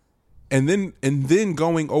 and then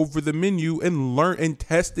going over the menu and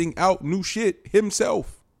testing out new shit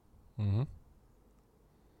himself. And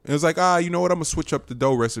it was like, you know what? I'm gonna switch up the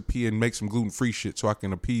dough recipe and make some gluten-free shit so I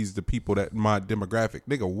can appease the people that my demographic.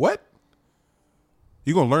 Nigga, what?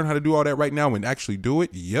 You gonna learn how to do all that right now and actually do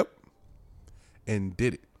it? Yep. And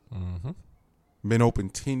did it. Been open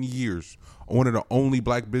 10 years. One of the only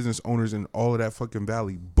black business owners in all of that fucking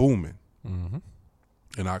valley, booming.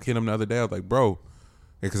 And I hit him the other day. I was like, bro,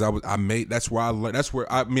 because that's where I learned.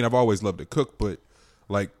 I've always loved to cook, but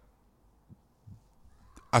like,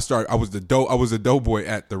 I was the dough boy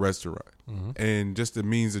at the restaurant, and just the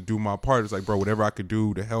means to do my part. It's like, bro, whatever I could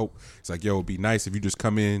do to help. It's like, yo, it'd be nice if you just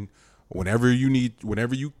come in whenever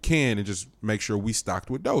you can, and just make sure we stocked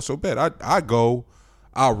with dough. So bet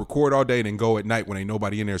I'll record all day and then go at night when ain't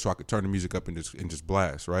nobody in there, so I could turn the music up and just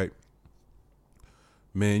blast. Right,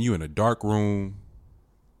 man, you in a dark room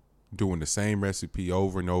doing the same recipe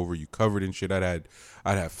over and over. You covered in shit. I'd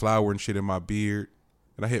have flour and shit in my beard.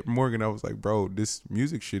 And I hit Morgan. I was like, bro, this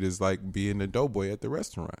music shit is like being the doughboy at the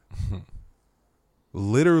restaurant.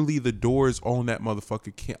 Literally, the doors on that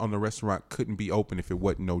motherfucker on the restaurant couldn't be open if it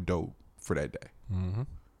wasn't no dough for that day.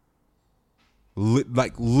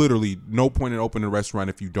 Like literally, no point in opening a restaurant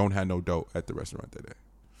if you don't have no dough at the restaurant that day.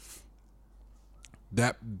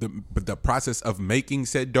 But the process of making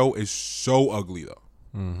said dough is so ugly though,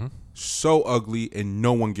 so ugly, and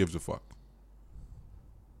no one gives a fuck.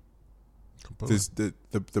 This, the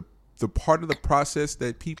part of the process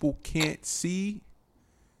that people can't see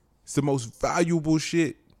is the most valuable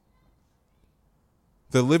shit.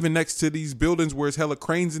 They're living next to these buildings where it's hella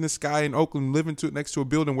cranes in the sky in Oakland, living next to a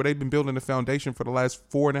building where they've been building the foundation for the last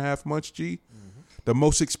 4.5 months, G. The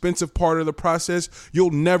most expensive part of the process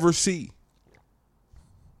you'll never see.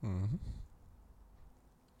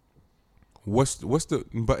 What's the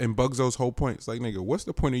and Bugzo's whole point? It's like, nigga, what's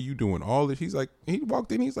the point of you doing all this? He's like, he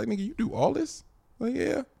walked in, he's like, nigga, you do all this? Like,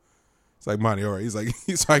 yeah. It's like, Monty, all right. He's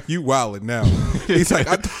like, you wildin' now. He's like,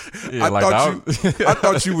 I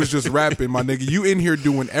thought you was just rapping, my nigga. You in here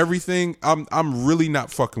doing everything. I'm really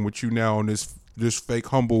not fucking with you now on this fake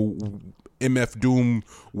humble MF Doom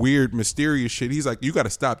weird mysterious shit. He's like, you got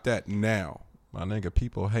to stop that now, my nigga.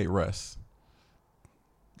 People hate Russ.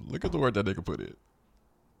 Look at the word that nigga put in.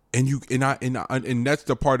 And that's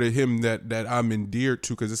the part of him that I'm endeared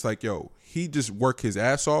to, because it's like, yo, he just work his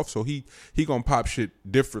ass off, so he gonna pop shit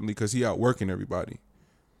differently because he out working everybody.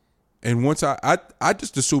 And once I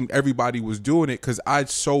just assumed everybody was doing it because I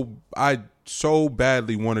so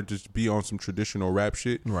badly wanted to just be on some traditional rap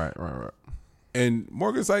shit. Right. And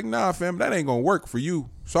Morgan's like, nah, fam, that ain't gonna work for you.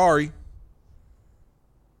 Sorry.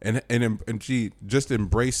 And gee, just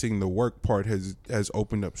embracing the work part has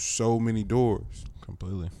opened up so many doors.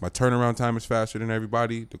 Completely. My turnaround time is faster than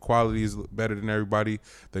everybody. The quality is better than everybody.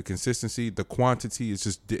 The consistency, the quantity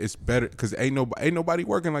is it's better because ain't nobody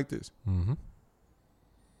working like this. Mm-hmm.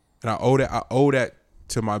 And I owe that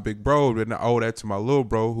to my big bro, and I owe that to my little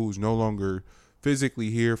bro who's no longer physically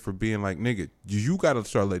here, for being like, nigga, you got to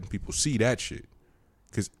start letting people see that shit,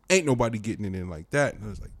 because ain't nobody getting it in like that. And I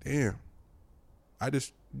was like, damn, I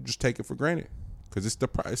just take it for granted because it's the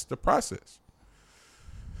process.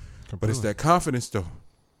 Completely. But it's that confidence though,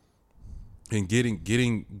 and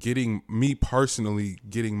getting me personally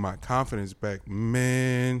getting my confidence back,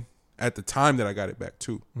 man. At the time that I got it back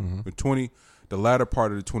too, the latter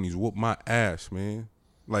part of the 20s whooped my ass, man.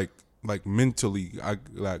 Like mentally, I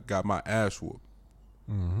got my ass whooped.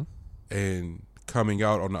 Mm-hmm. And coming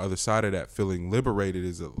out on the other side of that, feeling liberated,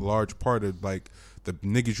 is a large part of like the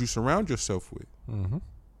niggas you surround yourself with. Mm-hmm.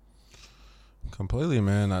 Completely,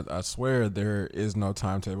 man. I swear there is no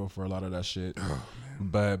timetable for a lot of that shit. Oh,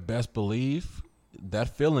 but best believe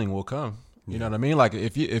that feeling will come. You know what I mean? Like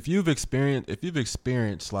if you've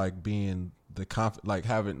experienced like being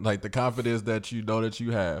having like the confidence that you know that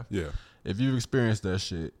you have. Yeah. If you've experienced that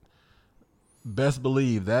shit, best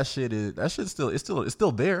believe that shit's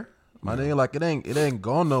still there. My nigga, like it ain't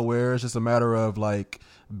gone nowhere. It's just a matter of like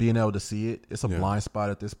being able to see it. It's a blind spot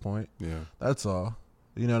at this point. Yeah. That's all.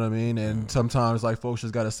 You know what I mean? And sometimes like folks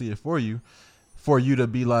just got to see it for you to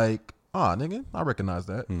be like, ah, nigga, I recognize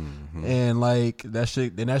that. Mm-hmm. And like that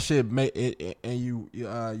shit make it, and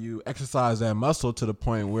you exercise that muscle to the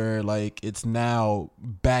point where like it's now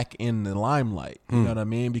back in the limelight. You know what I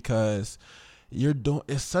mean? Because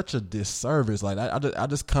it's such a disservice. Like I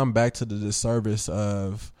just come back to the disservice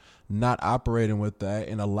of not operating with that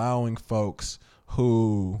and allowing folks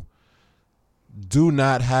who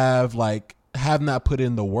have not put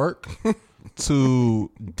in the work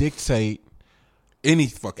to dictate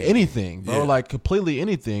anything, bro. Yeah. Like completely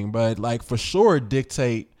anything, but like for sure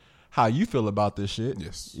dictate how you feel about this shit.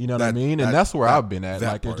 Yes. You know what I mean? And that's where I've been at.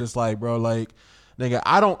 Like part. it's just like, bro, like nigga,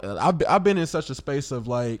 I've been in such a space of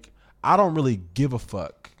like I don't really give a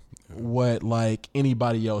fuck what like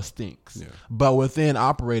anybody else thinks. Yeah. But within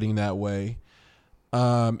operating that way,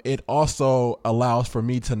 it also allows for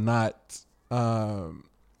me to not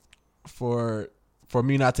for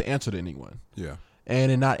me not to answer to anyone. Yeah.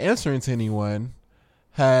 And in not answering to anyone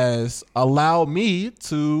has allowed me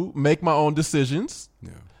to make my own decisions,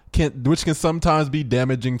 which can sometimes be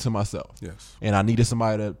damaging to myself. Yes. And I needed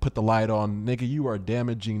somebody to put the light on, nigga, you are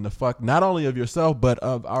damaging the fuck, not only of yourself, but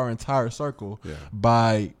of our entire circle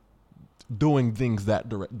by doing things that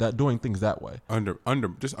way.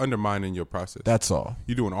 Just undermining your process. That's all.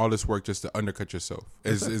 You're doing all this work just to undercut yourself.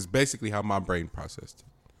 Is basically how my brain processed it.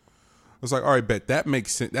 It's like, all right, bet that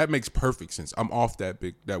makes sense. That makes perfect sense. I'm off that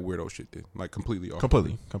weirdo shit then. Like completely off.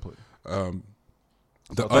 Completely.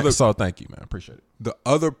 So thank you, man. Appreciate it. The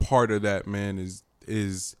other part of that, man,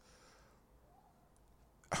 is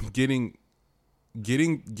I'm getting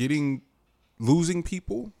losing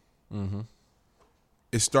people. Mm-hmm.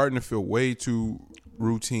 It's starting to feel way too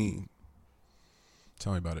routine.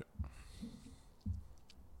 Tell me about it.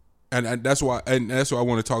 And that's why I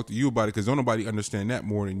want to talk to you about it, because don't nobody understand that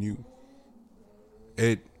more than you.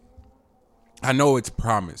 I know it's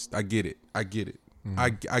promised. I get it. Mm-hmm.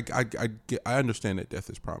 I understand that death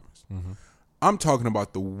is promised. Mm-hmm. I'm talking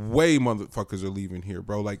about the way motherfuckers are leaving here,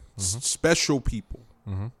 bro. Like special people.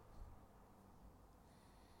 Mm-hmm.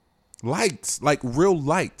 Lights, like real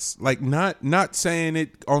lights. Like not saying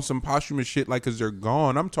it on some posthumous shit like because they're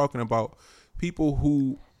gone. I'm talking about people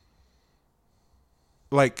who,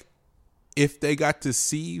 like, if they got to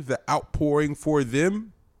see the outpouring for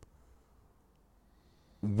them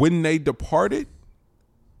when they departed,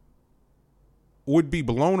 would be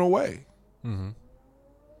blown away. Mm-hmm.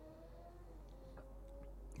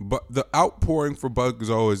 But the outpouring for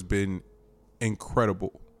Bugzo has been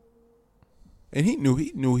incredible, and he knew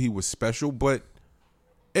he was special, but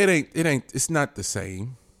it's not the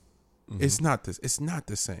same. Mm-hmm. It's not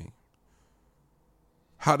the same.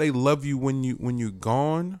 How they love you when you're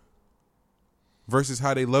gone versus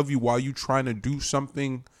how they love you while you trying to do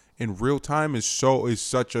something in real time it's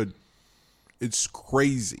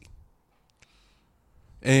crazy.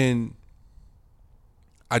 And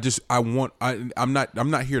I'm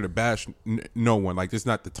not here to bash no one. Like, it's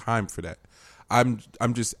not the time for that. I'm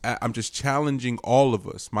just challenging all of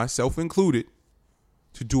us, myself included,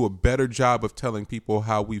 to do a better job of telling people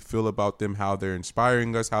how we feel about them, how they're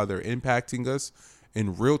inspiring us, how they're impacting us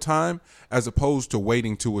in real time, as opposed to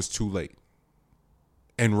waiting till it's too late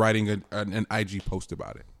and writing an IG post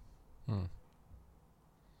about it.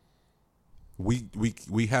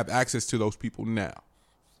 We have access to those people now.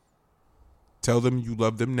 Tell them you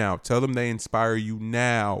love them now. Tell them they inspire you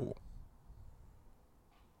now.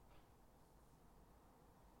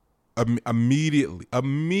 Immediately.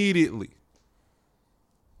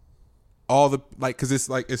 All the, like, because it's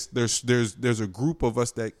like there's a group of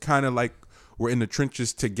us that kind of like we're in the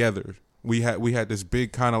trenches together. We had this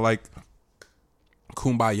big kind of like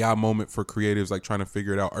kumbaya moment for creatives, like trying to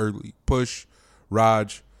figure it out early. Push,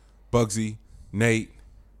 Raj, Bugsy, Nate,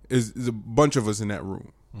 is a bunch of us in that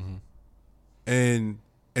room. Mm-hmm. And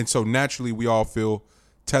so naturally we all feel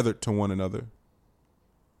tethered to one another.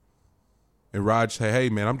 And Raj say, "Hey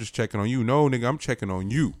man, I'm just checking on you." "No, nigga, I'm checking on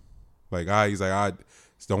you." Like, he's like, I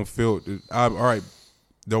don't feel, all right.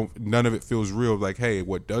 None of it feels real. Like, hey,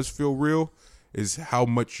 what does feel real is how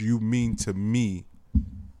much you mean to me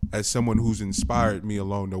as someone who's inspired me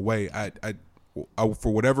along the way. I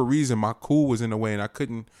for whatever reason, my cool was in the way, and I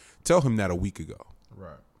couldn't tell him that a week ago,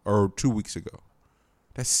 right, or 2 weeks ago.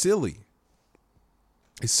 That's silly.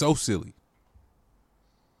 It's so silly.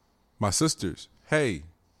 My sisters, hey,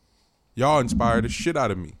 y'all inspired the shit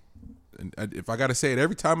out of me. And if I got to say it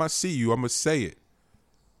every time I see you, I'm going to say it.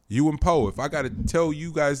 You and Poe, if I got to tell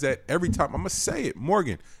you guys that every time, I'm going to say it.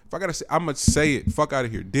 Morgan, if I got to say, I'm going to say it. Fuck out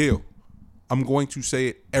of here. Deal. I'm going to say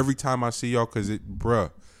it every time I see y'all, because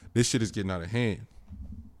this shit is getting out of hand.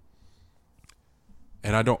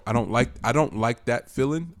 And I don't like that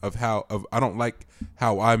feeling of I don't like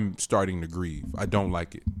how I'm starting to grieve. I don't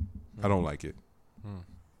like it. I don't like it.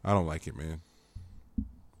 I don't like it, man.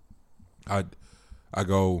 I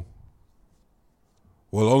go,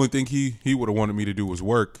 well, the only thing he would have wanted me to do was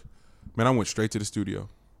work. Man, I went straight to the studio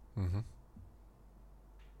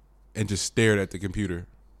and just stared at the computer.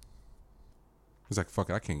 I was like, fuck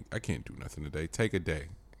it, I can't do nothing today. Take a day.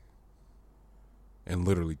 And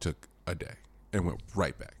literally took a day and went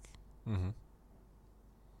right back. And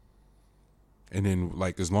then,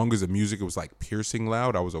 like, as long as the music was like piercing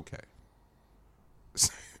loud, I was okay.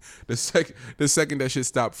 The second that shit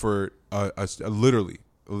stopped for literally,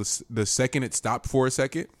 the second it stopped for a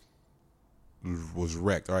second, was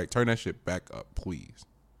wrecked. All right, turn that shit back up, please.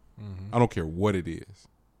 I don't care what it is.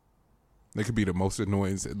 It could be the most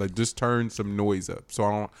annoying. Like, just turn some noise up, so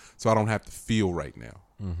I don't have to feel right now.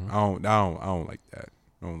 I don't like that.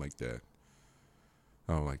 I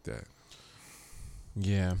don't like that.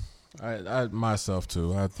 Yeah, I myself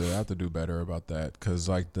too. I have to do better about that, because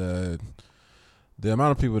like the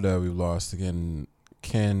amount of people that we've lost again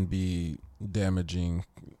can be damaging,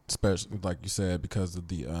 especially like you said, because of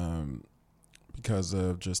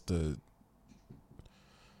just the,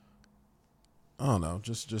 I don't know,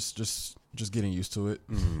 just getting used to it.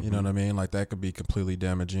 You know what I mean? Like, that could be completely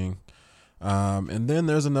damaging. And then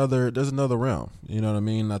there's another realm. You know what I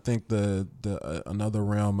mean? I think the another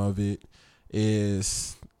realm of it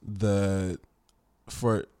is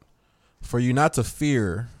for you not to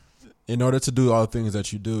fear. In order to do all the things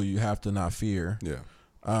that you do, you have to not fear. Yeah.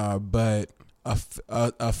 But a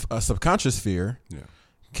subconscious fear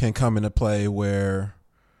can come into play where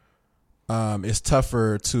it's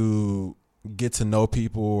tougher to get to know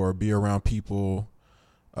people or be around people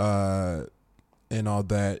and all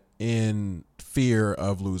that in fear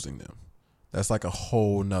of losing them. That's like a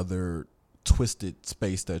whole nother twisted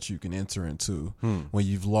space that you can enter into when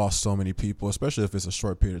you've lost so many people, especially if it's a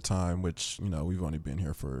short period of time, which, you know, we've only been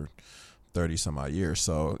here for 30 some odd years.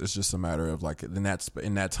 So it's just a matter of like, in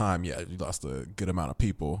that time, you lost a good amount of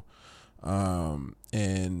people.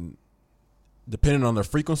 And depending on the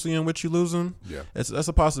frequency in which you lose them, that's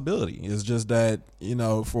a possibility. It's just that, you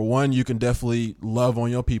know, for one, you can definitely love on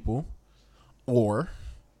your people, or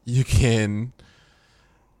you can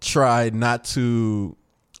try not to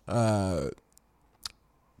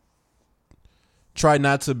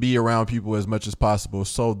be around people as much as possible,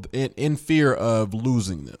 so in fear of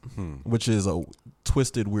losing them, which is a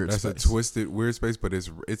twisted, weird space. That's a twisted, weird space, but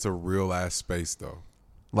it's a real ass space though.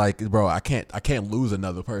 Like, bro, I can't lose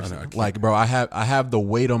another person. Like, bro, I have the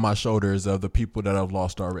weight on my shoulders of the people that I've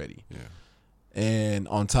lost already. Yeah. And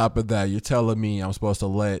on top of that, you're telling me I'm supposed to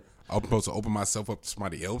open myself up to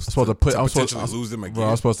somebody else. I'm supposed to lose them again. Bro,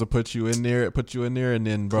 I'm supposed to put you in there, and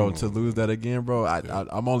then, bro, to lose that again, bro.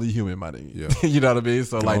 I'm only human, my nigga. Yeah. You know what I mean?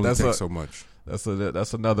 So like, that's take so much.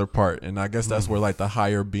 That's another part, and I guess that's where like the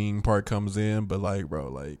higher being part comes in. But like, bro,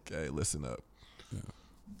 like, hey, listen up,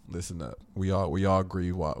 listen up. We all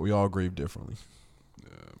grieve. We all grieve differently.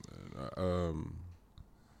 Yeah, man.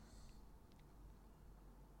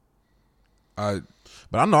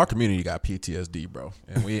 But I know our community got PTSD, bro,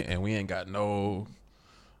 and we ain't got no,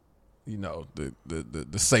 you know,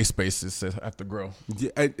 the safe spaces that have to grow.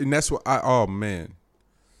 Yeah, and that's what oh man,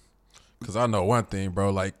 because I know one thing,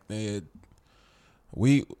 bro. Like,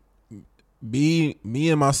 me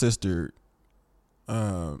and my sister,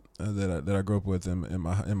 that I grew up with in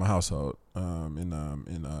my household,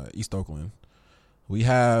 in East Oakland, we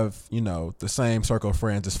have, you know, the same circle of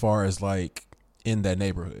friends as far as like in that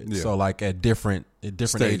neighborhood. Yeah. So like at different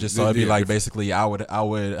ages. So it'd be like basically I would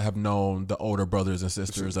have known the older brothers and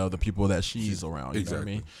sisters of the people that she's around. You know what I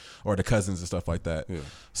mean? Or the cousins and stuff like that. Yeah.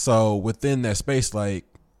 So within that space, like,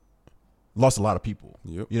 lost a lot of people.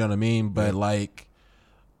 Yep. You know what I mean? But like,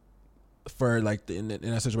 for like in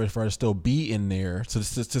that situation, for her to still be in there, to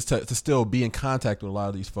still be in contact with a lot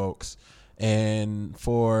of these folks, and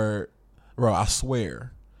for, bro, I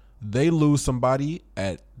swear, they lose somebody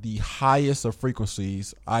at the highest of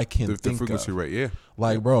frequencies I can think the frequency of. rate, yeah.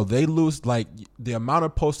 Like, bro, they lose, like, the amount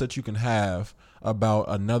of posts that you can have about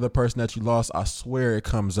another person that you lost, I swear it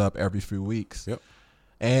comes up every few weeks. Yep.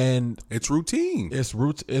 And it's routine. It's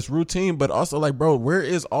routine, but also like, bro, where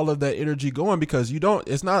is all of that energy going? Because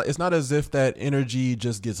it's not as if that energy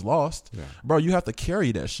just gets lost. Yeah. Bro, you have to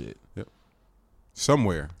carry that shit. Yep.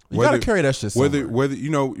 Somewhere. You gotta carry that shit somewhere. Whether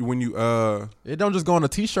you know, when you it don't just go on a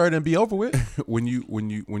t-shirt and be over with. when you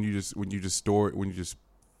just store it, when you just,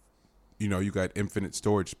 you know, you got infinite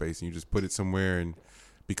storage space and you just put it somewhere, and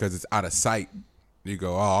because it's out of sight, you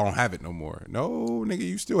go, oh, I don't have it no more. No, nigga,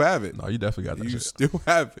 you still have it. No, you definitely got that You shit. still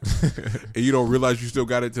have it. And you don't realize you still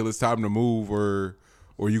got it till it's time to move, or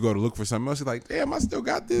you go to look for something else. You're like, damn, I still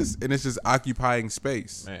got this. And it's just occupying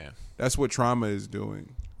space. Man. That's what trauma is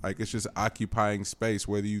doing. Like, it's just occupying space.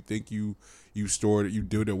 Whether you think you stored it, you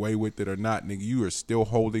did away with it or not, nigga, you are still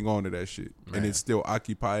holding on to that shit. Man. And it's still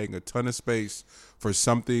occupying a ton of space for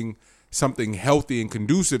something healthy and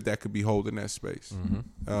conducive that could be holding that space,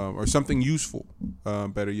 or something useful,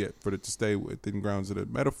 better yet, for it to stay within grounds of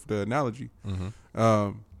the analogy.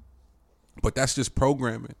 But that's just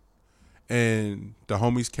programming. And the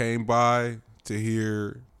homies came by to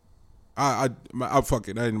hear. I ain't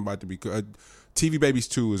about to be. TV Babies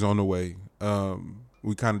 2 is on the way.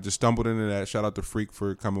 We kind of just stumbled into that. Shout out to Freak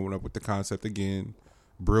for coming up with the concept again.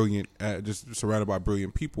 Brilliant, just surrounded by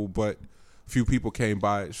brilliant people, but few people came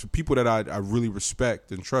by. People that I really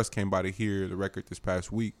respect and trust came by to hear the record this past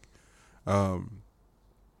week, and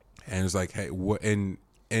it's like, hey, what? And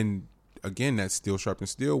again, that's Still Sharp and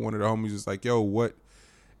Still. One of the homies is like, yo, what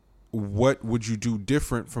would you do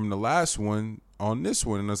different from the last one on this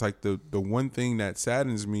one? And it's like the one thing that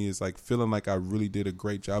saddens me is like feeling like I really did a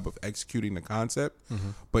great job of executing the concept,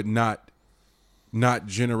 but not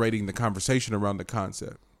generating the conversation around the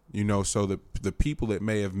concept. You know, so the people that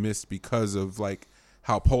may have missed because of like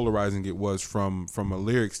how polarizing it was from a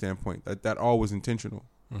lyric standpoint, that all was intentional.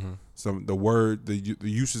 So the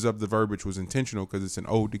uses of the verbiage was intentional because it's an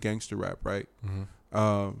ode to gangster rap, right?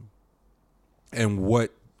 And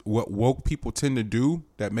what woke people tend to do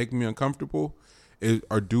that make me uncomfortable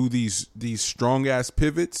are do these strong ass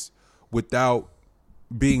pivots without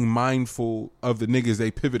being mindful of the niggas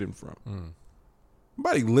they pivoting from.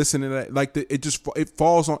 Nobody listening to that. Like it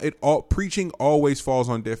falls on it. All preaching always falls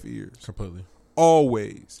on deaf ears. Completely.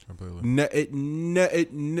 Always. Completely.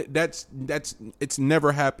 It's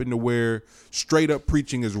never happened to where straight up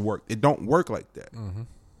preaching has worked. It don't work like that.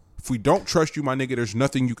 If we don't trust you, my nigga, there's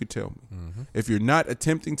nothing you could tell me. If you're not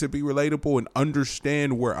attempting to be relatable and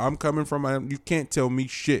understand where I'm coming from, you can't tell me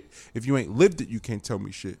shit. If you ain't lived it, you can't tell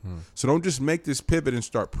me shit. So don't just make this pivot and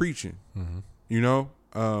start preaching. You know?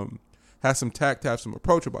 Have some tact, have some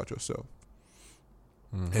approach about yourself.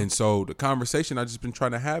 And so the conversation I just been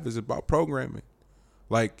trying to have is about programming.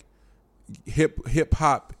 Like hip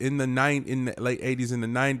hop in the late 80s and the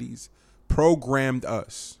 90s programmed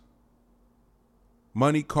us.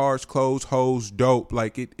 Money, cars, clothes, hoes, dope.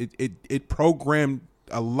 Like it programmed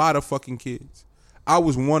a lot of fucking kids. I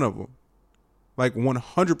was one of them. Like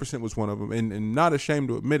 100% was one of them, and not ashamed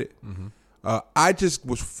to admit it. I just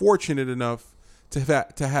was fortunate enough to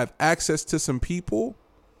have access to some people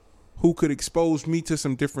who could expose me to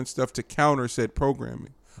some different stuff to counter said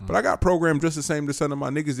programming. But I got programmed just the same as some of my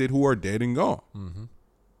niggas did who are dead and gone,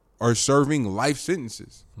 or serving life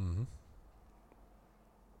sentences.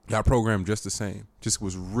 Got programmed just the same. Just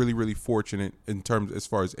was really, really fortunate in terms as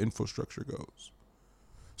far as infrastructure goes.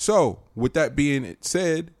 So with that being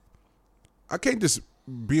said, I can't just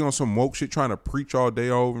be on some woke shit trying to preach all day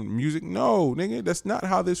over music. No, nigga, that's not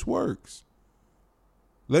how this works.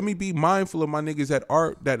 Let me be mindful of my niggas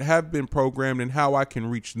that have been programmed and how I can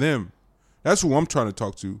reach them. That's who I'm trying to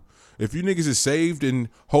talk to. If you niggas is saved and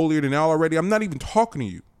holier than thou already, I'm not even talking to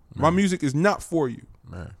you. Man. My music is not for you.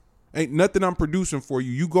 Man. Ain't nothing I'm producing for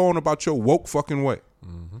you. You go on about your woke fucking way.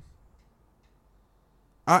 Mm-hmm.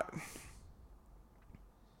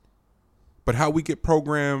 But how we get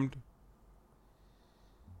programmed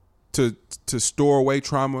to store away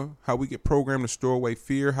trauma, how we get programmed to store away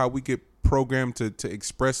fear, how we get programmed to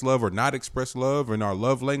express love or not express love and our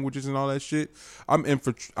love languages and all that shit. I'm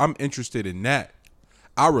interested in that.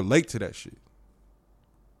 I relate to that shit.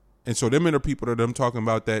 And so them are the people that I'm talking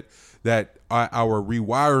about that our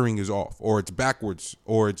rewiring is off, or it's backwards,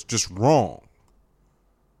 or it's just wrong.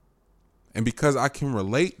 And because I can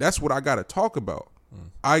relate, that's what I got to talk about.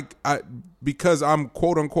 I because I'm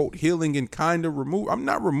quote unquote healing and kind of removed. I'm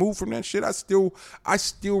not removed from that shit. I still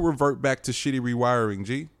revert back to shitty rewiring.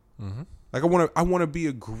 G. Mm-hmm. Like I want to be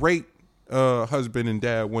a great husband and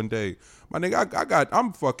dad one day. My nigga,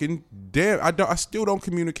 I'm fucking damn. I still don't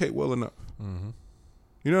communicate well enough. Mm-hmm.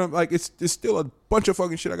 You know, like it's still a bunch of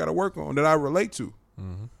fucking shit I got to work on that I relate to.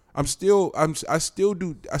 Mm-hmm. I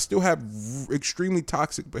still have extremely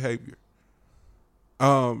toxic behavior.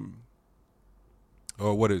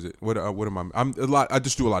 Oh, what is it? What am I? I'm a lot. I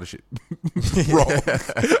just do a lot of shit wrong.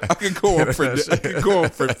 I can go on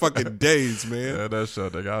for fucking days, man. Yeah, that's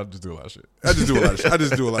shit, nigga. I just do a lot of shit. I just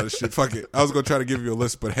do a lot of shit. Fuck it. I was gonna try to give you a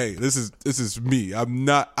list, but hey, this is me. I'm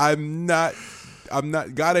not. God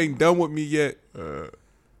ain't done with me yet.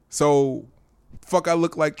 So, fuck. I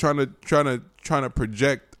look like trying to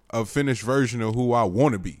project a finished version of who I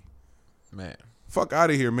want to be. Man, fuck out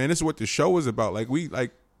of here, man. This is what the show is about. Like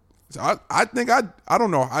I think I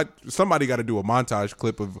don't know. Somebody got to do a montage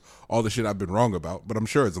clip of all the shit I've been wrong about, but I'm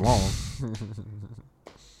sure it's long.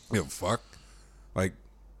 Yeah, fuck. Like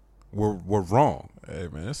we're wrong. Hey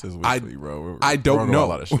man, this is weekly, bro. I don't know. A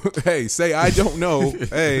lot of shit. Hey, say I don't know.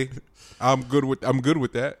 Hey, I'm good with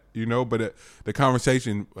that. You know, but the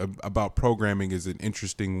conversation about programming is an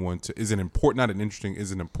interesting one. Is an important one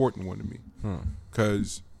to me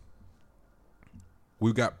because.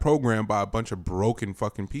 We got programmed by a bunch of broken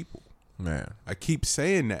fucking people. Man. I keep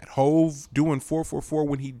saying that. Hove doing 444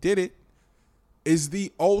 when he did it is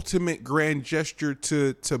the ultimate grand gesture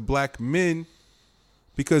to black men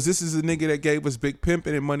because this is the nigga that gave us Big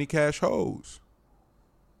Pimpin' and Money Cash Hoes.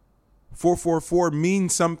 444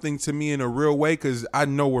 means something to me in a real way because I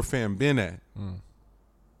know where fam been at.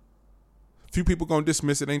 Few people gonna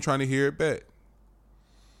dismiss it, ain't trying to hear it bet.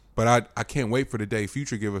 But I can't wait for the day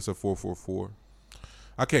Future give us a 444.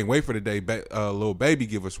 I can't wait for the day Lil Baby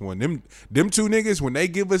give us one. Them two niggas, when they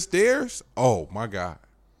give us theirs, oh my God.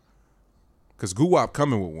 Because Guwap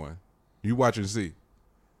coming with one. You watch and see.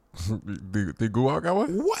 The Guwap got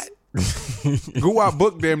one? What? Guwap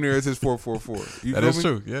book damn near is his 444. That is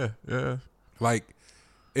true. Yeah. Like,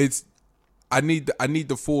 I need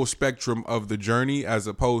the full spectrum of the journey as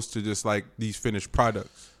opposed to just like these finished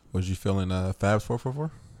products. Was you feeling Fab's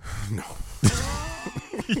 444? No.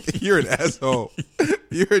 You're an asshole.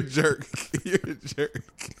 You're a jerk.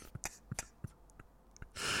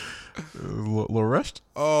 A little rushed?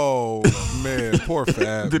 Oh man, poor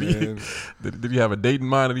Fab. Did he have a date in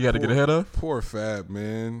mind that he had to get ahead of? Poor Fab,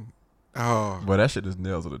 man. Oh, but that shit is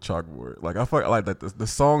nails on the chalkboard. Like I feel like that the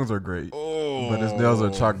songs are great, but it's nails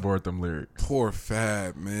on the chalkboard. Them lyrics. Poor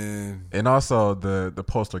Fab, man. And also the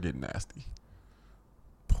posts are getting nasty.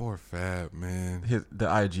 Poor Fab, man.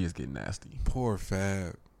 The IG is getting nasty. Poor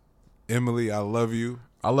Fab. Emily, I love you.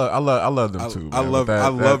 I love them too. Man.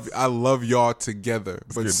 I love y'all together.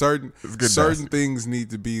 But good. certain things need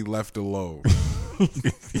to be left alone.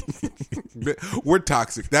 We're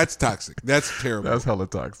toxic. That's toxic. That's terrible. That's hella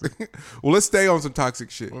toxic. Well, let's stay on some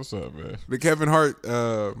toxic shit. What's up, man? The Kevin Hart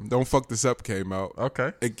Don't Fuck This Up came out.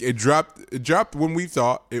 Okay. It dropped when we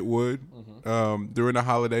thought it would. During the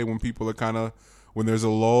holiday when people are kind of when there's a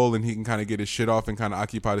lull and he can kind of get his shit off and kind of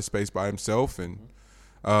occupy the space by himself. And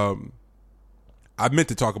I meant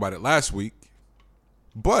to talk about it last week,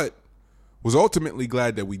 but was ultimately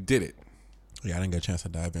glad that we did it. Yeah, I didn't get a chance to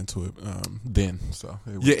dive into it then. So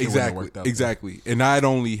exactly. And I had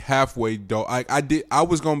only halfway though. I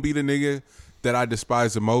was gonna be the nigga that I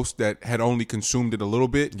despise the most that had only consumed it a little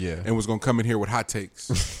bit. Yeah. And was gonna come in here with hot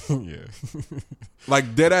takes. Yeah.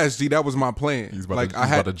 Like dead ass G, that was my plan. He's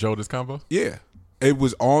about to Joe this combo. Yeah. It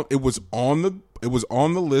was on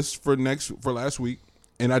the list for last week,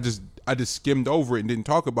 and I just skimmed over it and didn't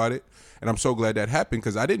talk about it. And I'm so glad that happened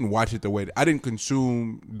because I didn't watch it the way I didn't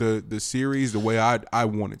consume the series the way I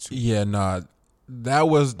wanted to. Yeah, nah, that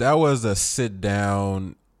was a sit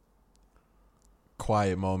down,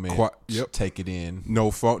 quiet moment. Yep. Take it in.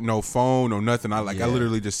 No phone, no nothing. I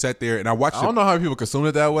literally just sat there and I watched. I don't know how people consume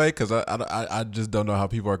it that way because I just don't know how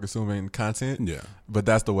people are consuming content. Yeah, but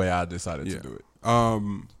that's the way I decided to do it. All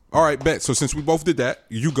right, bet. So since we both did that,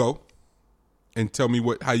 you go and tell me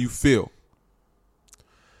how you feel.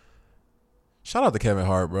 Shout out to Kevin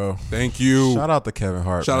Hart, bro. Thank you. Shout out to Kevin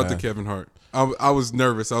Hart. Shout out to Kevin Hart. I was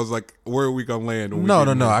nervous. I was like, where are we gonna land? No.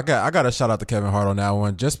 I got to shout out to Kevin Hart on that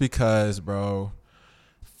one, just because, bro.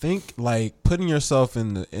 Think like putting yourself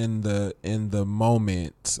in the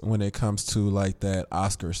moment when it comes to like that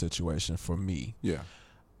Oscar situation for me. Yeah,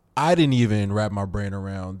 I didn't even wrap my brain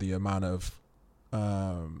around the amount of,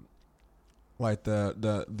 like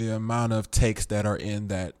the amount of takes that are in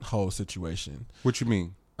that whole situation. What you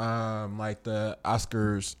mean? Like the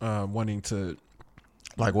Oscars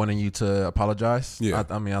wanting you to apologize. Yeah.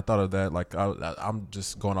 I mean, I thought of that. Like, I'm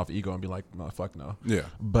just going off ego and be like, no, fuck no. Yeah.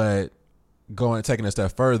 But taking a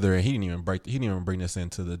step further, and he didn't even bring this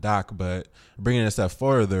into the doc, but bringing it a step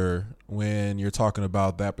further when you're talking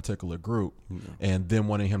about that particular group and them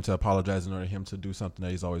wanting him to apologize in order for him to do something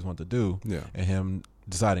that he's always wanted to do, and him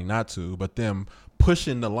deciding not to, but them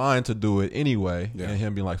pushing the line to do it anyway, and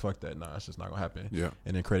him being like, fuck that, nah, it's just not gonna happen. Yeah.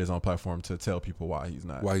 And then create his own platform to tell people why he's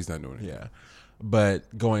not doing it. Yeah.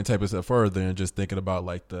 But going a step further and just thinking about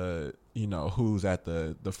like the, who's at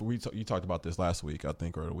you talked about this last week, I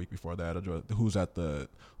think, or the week before that,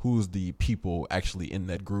 who's the people actually in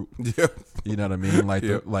that group. Yeah. You know what I mean?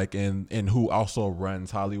 Like, and who also runs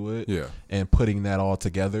Hollywood. Yeah. And putting that all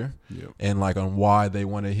together. Yeah. And like on why they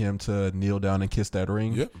wanted him to kneel down and kiss that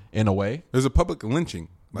ring. Yeah. In a way. There's a public lynching.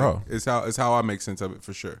 Bro. It's how I make sense of it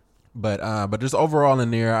for sure. But just overall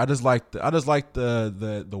in there, I just like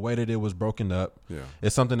the way that it was broken up. Yeah,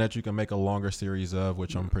 it's something that you can make a longer series of,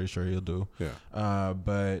 which I'm pretty sure he'll do. Yeah,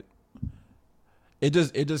 but it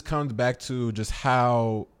just comes back to just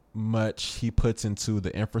how much he puts into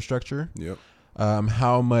the infrastructure. Yep.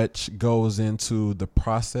 How much goes into the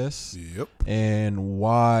process. Yep. And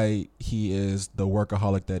why he is the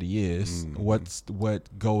workaholic that he is.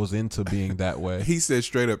 What goes into being that way. He said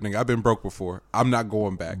straight up, nigga, I've been broke before. I'm not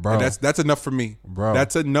going back. Bro. And that's enough for me. Bro.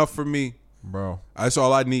 That's enough for me. Bro. That's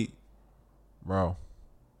all I need. Bro.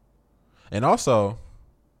 And also,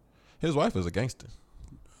 his wife is a gangster.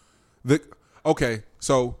 Okay,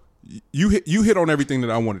 so you hit on everything that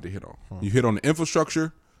I wanted to hit on. You hit on the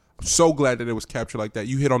infrastructure. I'm so glad that it was captured like that.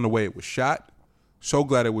 You hit on the way it was shot. So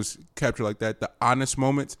glad it was captured like that. The honest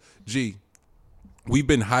moments. Gee, we've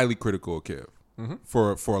been highly critical of Kev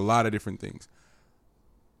for a lot of different things.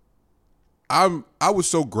 I was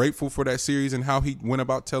so grateful for that series and how he went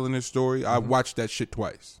about telling his story. I watched that shit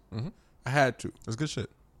twice. I had to. It's good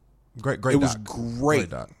shit. Great. It was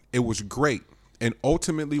great. It was great. And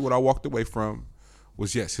ultimately, what I walked away from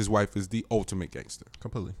was, yes, his wife is the ultimate gangster.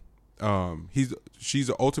 Completely. She's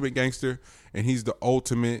the ultimate gangster, and he's the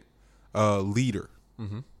ultimate leader.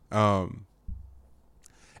 And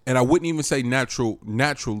I wouldn't even say natural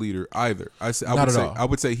leader either. I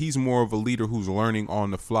would say he's more of a leader who's learning on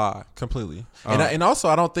the fly. Completely. And also,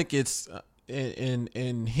 I don't think it's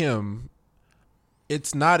in him.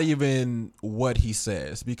 It's not even what he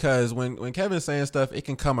says, because when Kevin's saying stuff, it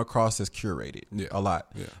can come across as curated a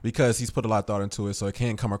lot because he's put a lot of thought into it, so it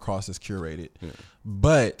can come across as curated.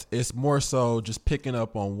 But it's more so just picking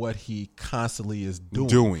up on what he constantly is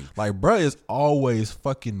doing. Like, bruh is always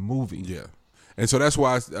fucking moving. Yeah, and so that's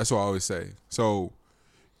what I always say. So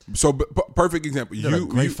perfect example. I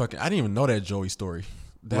didn't even know that Joey story.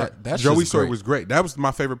 That Joey story was great. That was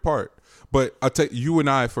my favorite part. But I'll take you and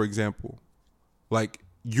I, for example. Like,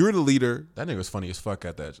 you're the leader. That nigga was funny as fuck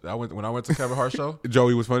at that. When I went to Kevin Hart show.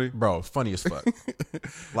 Joey was funny, bro. Funny as fuck.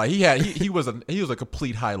 Like he was a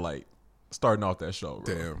complete highlight starting off that show.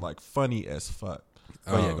 Bro. Damn, like funny as fuck.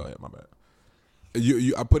 Oh yeah, go ahead. My bad.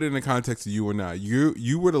 I put it in the context of you and I.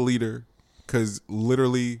 You were the leader because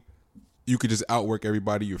literally you could just outwork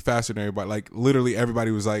everybody. You're faster than everybody. Like literally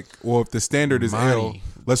everybody was like, well, if the standard is L,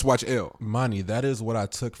 let's watch L. Money. That is what I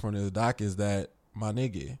took from this doc. Is that my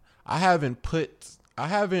nigga? I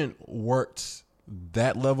haven't worked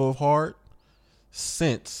that level of hard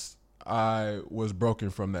since I was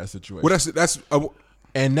broken from that situation. Well,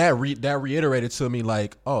 and that reiterated to me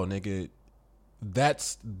like, oh nigga,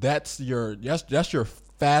 that's your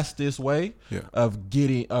fastest way of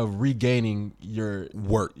regaining your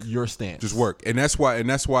work, your stance. Just work, and that's why.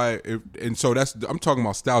 I'm talking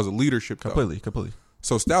about styles of leadership. Completely.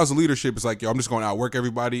 So styles of leadership is like, yo, I'm just going to outwork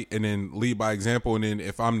everybody and then lead by example. And then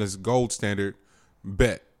if I'm this gold standard,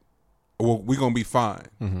 bet. Well, we're going to be fine.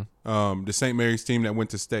 The St. Mary's team that went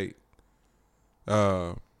to state.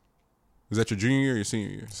 Was that your junior year or your senior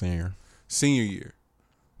year? Senior year.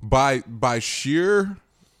 By sheer,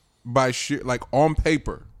 like on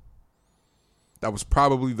paper, that was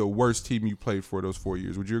probably the worst team you played for those 4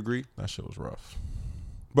 years. Would you agree? That shit was rough.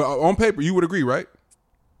 But on paper, you would agree, right?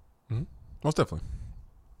 Most definitely.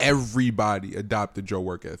 Everybody adopted your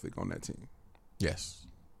work ethic on that team. Yes.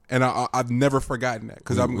 And I've never forgotten that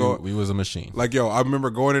because we was a machine. Like, yo, I remember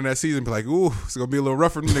going in that season, be like, ooh, it's going to be a little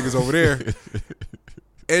rough for them niggas over there.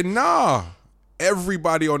 And nah,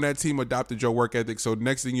 everybody on that team adopted your work ethic. So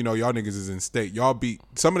next thing you know, y'all niggas is in state. Y'all beat,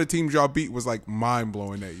 some of the teams y'all beat was like mind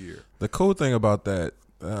blowing that year. The cool thing about that,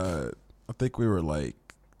 I think we were like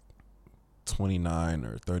 29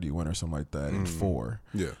 or 31 or something like that in 4.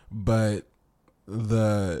 Yeah. But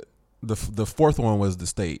the fourth one was the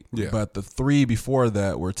state. Yeah. But the 3 before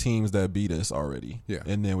that were teams that beat us already. Yeah.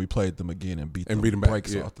 And then we played them again and beat them back.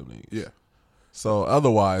 breaks Yeah. off them niggas. Yeah. So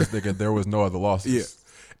otherwise, nigga, there was no other losses. Yeah.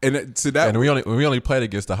 And to that, And we only played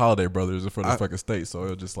against the Holiday Brothers in front of the fucking state, so it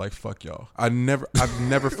was just like, fuck y'all. I've never,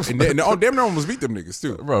 and damn near almost beat them niggas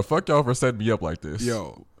too. Bro, fuck y'all for setting me up like this.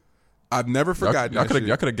 Yo, I've never forgotten Y'all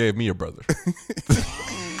that could have gave me a brother.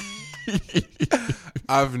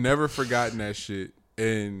 I've never forgotten that shit.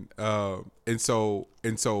 And so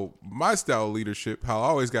my style of leadership, how I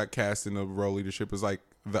always got cast in the role of leadership is like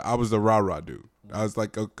I was the rah-rah dude. I was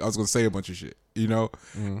like, I was gonna say a bunch of shit, you know?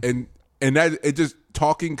 And that it just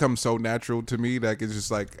talking comes so natural to me that it's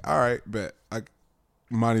just like, all right, bet. Like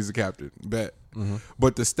Monty's the captain, bet.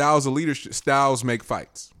 But the styles of leadership, styles make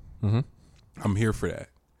fights. I'm here for that.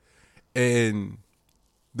 And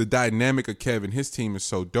the dynamic of Kev and his team is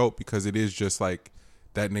so dope because it is just like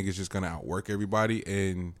that nigga's just gonna outwork everybody,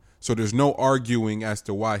 and so there's no arguing as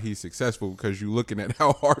to why he's successful because you looking at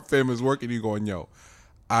how hard Fam is working, you going, yo,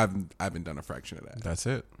 I haven't done a fraction of that. That's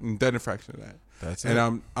it. Done a fraction of that. That's and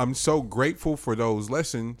it. I'm so grateful for those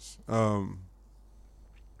lessons. I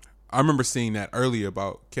remember seeing that earlier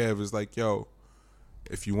about Kev is like, yo,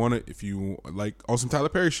 if you like on some Tyler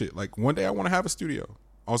Perry shit, like one day I want to have a studio.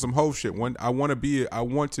 On some Hov shit. I want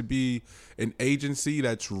to be an agency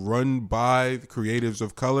that's run by the creatives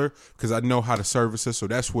of color because I know how to service us. So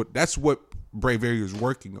that's what Brave Area is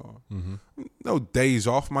working on. No days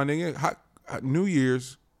off, my nigga. New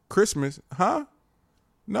Year's, Christmas, huh?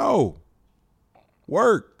 No.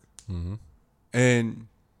 Work. And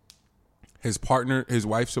his partner, his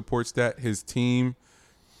wife supports that. His team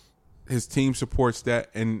supports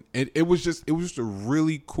that. And it was just a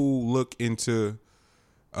really cool look into.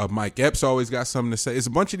 Mike Epps always got something to say. It's a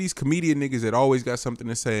bunch of these comedian niggas that always got something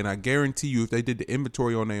to say, and I guarantee you if they did the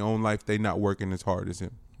inventory on their own life, they not working as hard as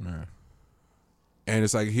him. Yeah. And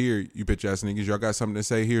it's like, here, you bitch ass niggas, y'all got something to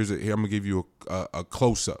say. Here I'm gonna give you a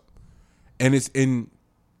close up. And it's in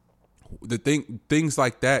the things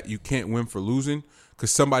like that. You can't win for losing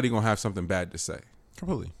because somebody gonna have something bad to say.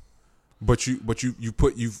 Completely. But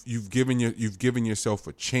you've given yourself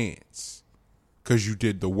a chance because you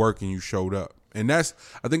did the work and you showed up. And I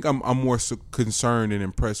think I'm more concerned and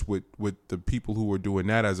impressed with the people who are doing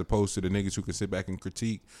that as opposed to the niggas who can sit back and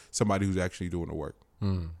critique somebody who's actually doing the work.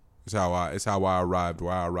 It's how I arrived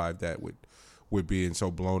where I arrived at with being so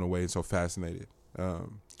blown away and so fascinated.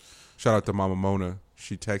 Shout out to Mama Mona.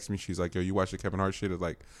 She texted me. She's like, yo, you watch the Kevin Hart shit? It's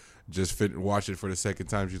like, just watch it for the second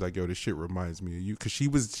time. She's like, yo, this shit reminds me of you because she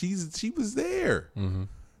was there.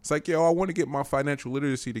 It's like, yo, I want to get my financial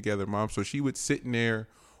literacy together, Mom. So she would sit in there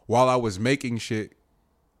while I was making shit.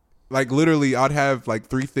 Like literally I'd have like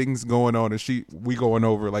 3 things going on and we going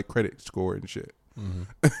over like credit score and shit.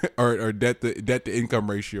 or debt to income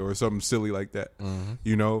ratio or something silly like that.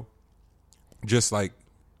 You know? Just like,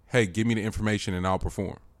 hey, give me the information and I'll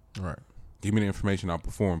perform. Right. Give me the information, I'll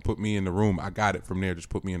perform. Put me in the room. I got it from there. Just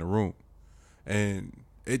put me in the room. And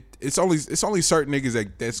it's only certain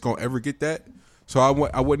niggas that's gonna ever get that. So I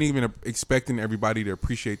wasn't even expecting everybody to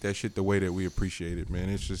appreciate that shit the way that we appreciate it, man.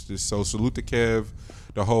 It's just so salute to Kev,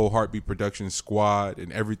 the whole Heartbeat Production squad,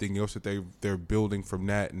 and everything else that they're building from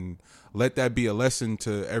that, and let that be a lesson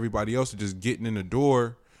to everybody else of just getting in the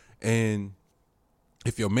door. And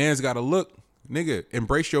if your man's got a look, nigga,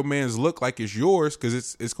 embrace your man's look like it's yours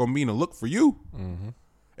because it's gonna mean a look for you.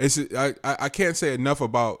 I can't say enough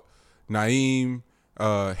about Naeem,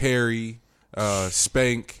 Harry,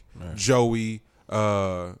 Spank, Joey.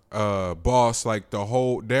 Boss, like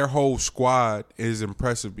their whole squad is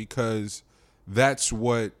impressive because that's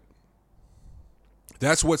what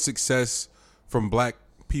success from black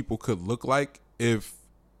people could look like if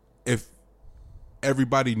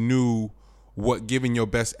everybody knew what giving your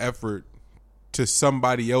best effort to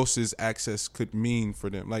somebody else's access could mean for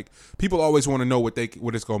them. Like, people always want to know what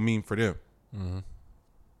it's gonna mean for them. Mm-hmm.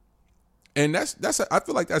 And I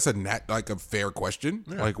feel like that's a fair question.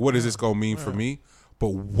 Yeah. Like, what is this gonna mean for me? But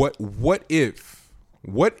what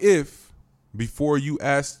if before you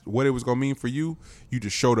asked what it was gonna mean for you, you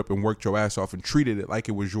just showed up and worked your ass off and treated it like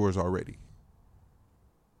it was yours already?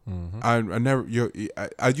 Mm-hmm.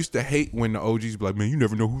 I used to hate when the OGs be like, man, you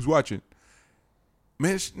never know who's watching.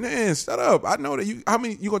 Man, shut up. I know that you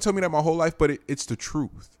gonna tell me that my whole life, but it's the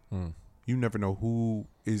truth. You never know who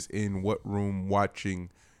is in what room watching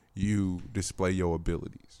you display your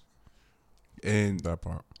abilities. And that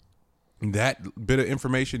part. That bit of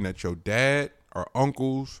information that your dad or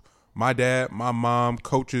uncles, my dad, my mom,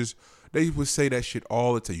 coaches, they would say that shit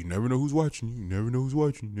all the time. You never know who's watching you. You never know who's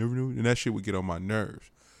watching. You never know. And that shit would get on my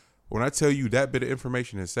nerves. When I tell you that bit of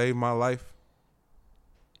information has saved my life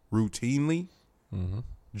routinely,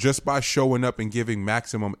 just by showing up and giving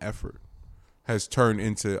maximum effort, has turned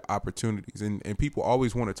into opportunities. And people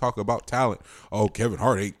always want to talk about talent. Oh, Kevin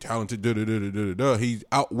Hart ain't talented. He's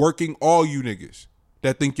outworking all you niggas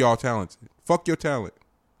that think y'all talented. Fuck your talent.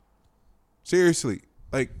 Seriously.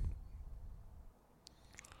 Like,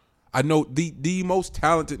 I know the most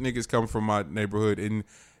talented niggas come from my neighborhood and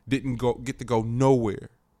didn't get to go nowhere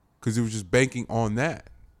because it was just banking on that.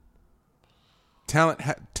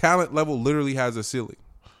 Talent level literally has a ceiling.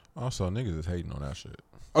 Also, niggas is hating on that shit.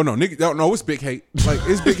 Oh no, nigga! No, it's big hate. Like,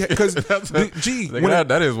 it's big hate because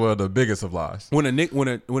that is one of the biggest of lies. When a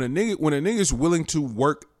nigga is willing to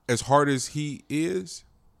work as hard as he is,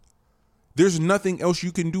 there's nothing else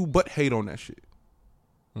you can do but hate on that shit.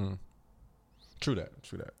 True that.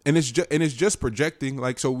 And it's just projecting.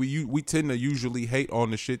 Like, so we tend to usually hate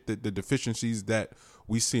on the shit that the deficiencies that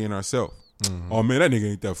we see in ourselves. Oh man, that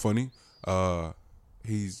nigga ain't that funny.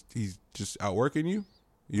 He's just outworking you.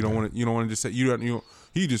 You don't want to just say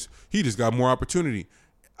he just got more opportunity.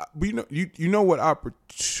 But you know what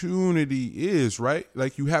opportunity is, right?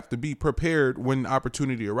 Like, you have to be prepared when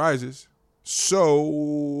opportunity arises.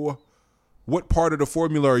 So what part of the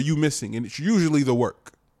formula are you missing? And it's usually the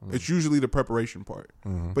work. It's usually the preparation part.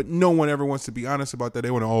 But no one ever wants to be honest about that.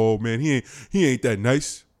 They want to, oh man, he ain't that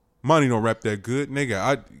nice. Monty don't rap that good.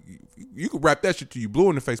 Nigga, you could rap that shit till you blue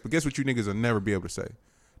in the face, but guess what you niggas will never be able to say?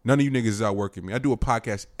 None of you niggas is outworking me. I do a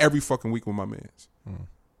podcast every fucking week with my mans.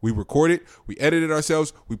 We record it, we edit it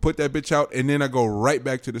ourselves, we put that bitch out, and then I go right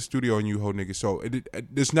back to the studio and you whole niggas. So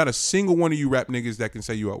there's not a single one of you rap niggas that can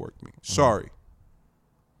say you outwork me. Sorry.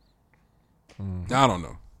 I don't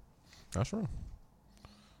know. That's true.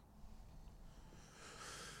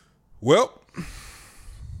 Well,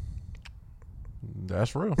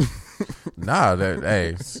 that's real.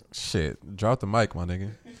 Hey, shit. Drop the mic, my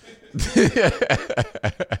nigga.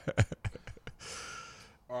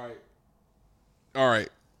 All right.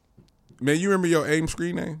 Man, you remember your AIM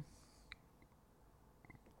screen name?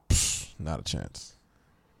 Not a chance.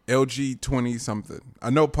 LG 20 something. I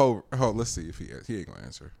know Poe. Oh, let's see if he ain't gonna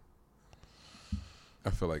answer. I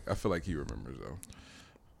feel like he remembers though.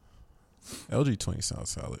 LG 20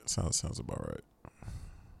 sounds solid. Sounds about right.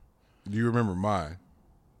 Do you remember mine?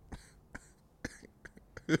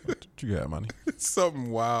 What you got, money? It's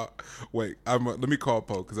something wild. Wait, let me call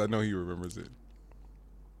Poe because I know he remembers it.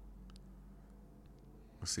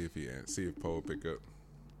 Let's see if Poe will pick up.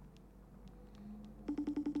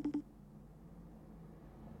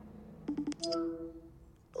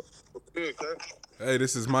 Good, hey,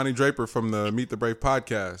 this is Monty Draper from the Meet the Brave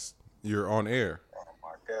podcast. You're on air. Oh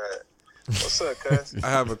my God. What's up, cuz? I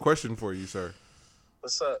have a question for you, sir.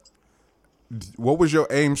 What's up? What was your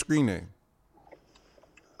AIM screen name?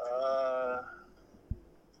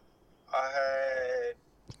 I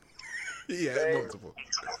had multiple.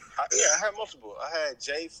 I had multiple. I had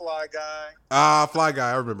J Fly Guy. Fly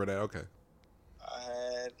Guy. I remember that. Okay. I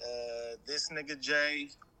had this nigga J.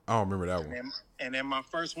 I don't remember that one. And then my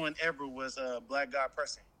first one ever was Black Guy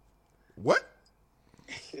Person. What?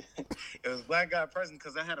 It was Black Guy Person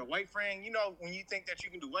because I had a white friend. You know when you think that you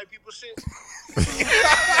can do white people shit?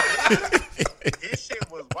 His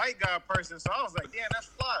shit was White Guy Person, so I was like, damn, that's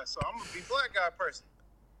fly. So I'm going to be Black Guy Person.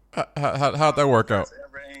 How'd that work out?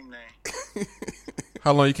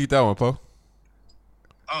 How long you keep that one, Poe?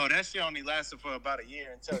 Oh, that shit only lasted for about a year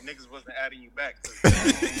until niggas wasn't adding you back. That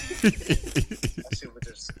shit was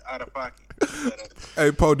just out of pocket.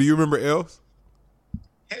 Hey, Poe, do you remember Els?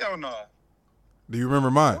 Hell no. Do you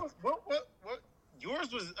remember mine? What?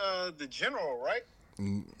 Yours was the general, right?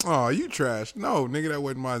 Oh, you trash. No, nigga, that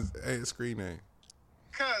wasn't my screen name.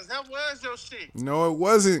 cuz. That was your shit. No, it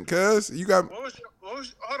wasn't, cuz. You got Hold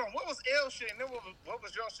on, what was L shit and then what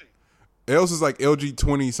was your shit? L's is like LG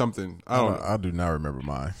 20 something. I don't know. I do not remember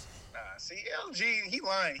mine. See, LG, he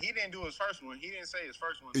lying. He didn't do his first one. He didn't say his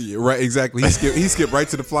first one. Yeah, right, exactly. He skipped right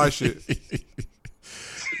to the fly shit.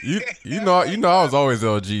 You know I was always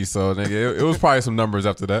LG, so nigga, it was probably some numbers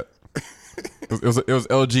after that. It was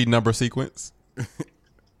LG number sequence.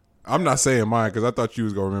 I'm not saying mine because I thought you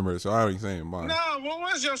was gonna remember it, so I ain't saying mine. Nah, what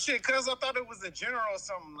was your shit? Cuz I thought it was a general or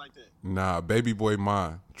something like that. Nah, baby boy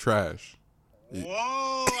mine. Trash. Whoa,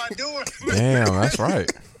 I do remember. Damn, that's right.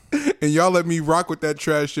 And y'all let me rock with that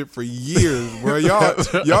trash shit for years, bro. Y'all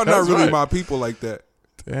not That's really right. my people like that.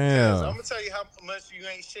 I'm Damn. gonna tell you how much you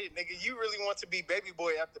ain't shit, nigga. You really want to be baby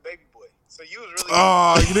boy after baby boy. So you was really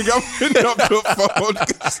Oh, you think I'm hitting up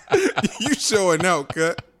the phone? You showing out,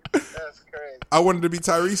 cut. that's crazy. I wanted to be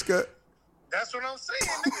Tyrese, cut. That's what I'm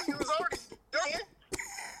saying, nigga. You was already done.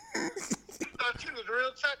 Thought you was a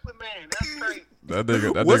real chocolate man. That's crazy. That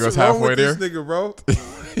nigga What's was wrong halfway with there. this nigga, bro?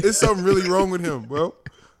 It's something really wrong with him, bro.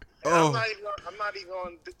 And Oh. I'm not even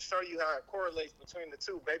going to show you how it correlates between the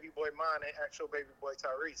two, baby boy mine and actual baby boy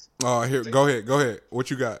Tyrese. Oh, here, go ahead.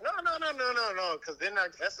 What you got? No, because then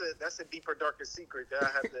that's a deeper, darker secret that I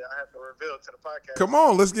have to reveal to the podcast. Come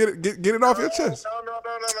on, let's get it off your chest. No.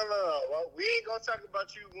 Well, we ain't gonna talk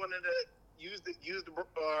about you wanting to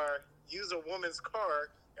use a woman's car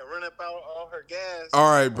and run up out all her gas. All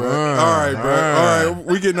right, bro. All right.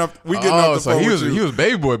 We getting up. We getting up the so phone he with was you. he was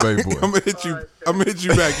baby boy. I'm gonna hit you. All right, I'm gonna hit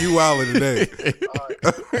you back. You wildin' today. All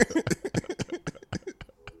right.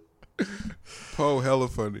 Poe, hella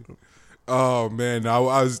funny. Oh man, I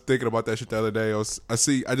was thinking about that shit the other day.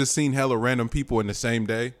 I just seen hella random people in the same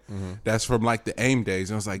day. That's from like the AIM days,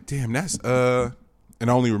 and I was like, damn, that's and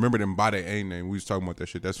I only remember them by their AIM name. We was talking about that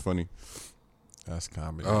shit. That's funny. That's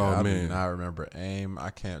comedy. Oh, I man. do not remember AIM. I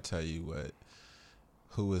can't tell you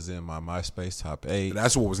who was in my MySpace top 8.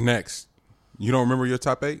 That's what was next. You don't remember your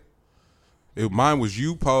top 8? Mine was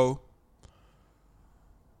you, Poe.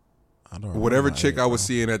 I don't remember Whatever my chick 8, I was bro.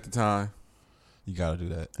 seeing at the time. You got to do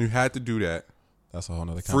that. You had to do that. That's a whole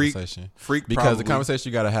nother Freak, conversation. because Because the conversation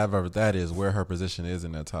you got to have over that is where her position is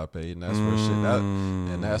in that top 8, and that's where shit.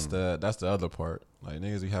 And that's the other part. Like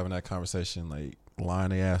niggas be having that conversation, like lying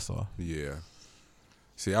their ass off. Yeah.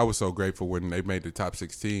 See, I was so grateful when they made the top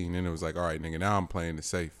 16, and it was like, all right, nigga, now I'm playing it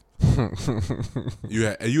safe.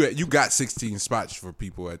 You got 16 spots for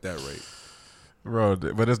people at that rate. Bro,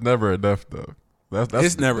 but it's never enough though. That's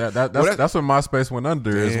It's never- that's when MySpace went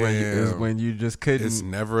under. Is Damn. when you just couldn't. It's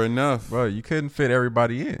never enough. Bro, you couldn't fit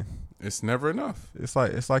everybody in. It's never enough. It's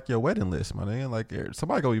like your wedding list, my nigga. Like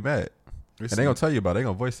somebody gonna be mad, It's and they gonna tell you about it. They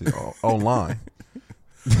gonna voice it online.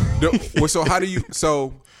 No, well, so how do you?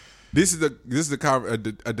 So this is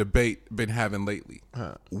a debate been having lately.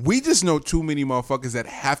 We just know too many motherfuckers that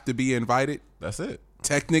have to be invited. That's it.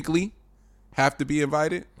 Technically, have to be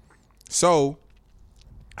invited. So,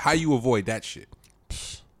 how you avoid that shit?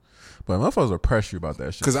 But motherfuckers will press you about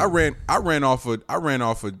that shit. Because I ran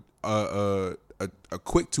off a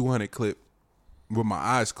quick 200 clip with my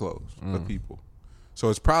eyes closed of people. So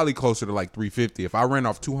it's probably closer to like 350. If I ran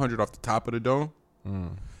off 200 off the top of the dome,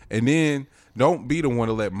 and then don't be the one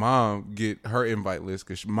to let mom get her invite list,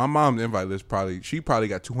 because my mom's invite list she probably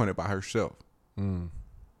got 200 by herself.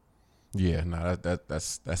 Yeah, no,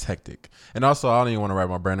 that's hectic. And also, I don't even want to wrap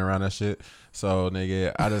my brain around that shit. So,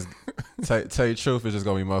 nigga, I just tell you the truth, it's just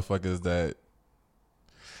gonna be motherfuckers that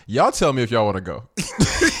y'all tell me if y'all want to go.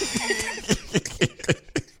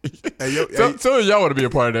 Hey, Tell me y'all want to be a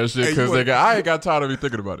part of that shit, Hey, you because wanna- nigga, I ain't got time to be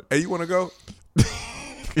thinking about it. hey, you want to go?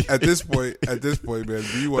 At this point, man,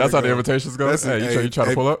 do you want? That's how the invitations go. Hey, you try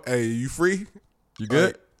to pull up? Hey, you free? You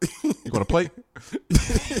good? You want to play?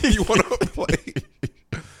 You want to play?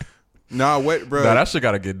 Nah, what, bro? Nah, that shit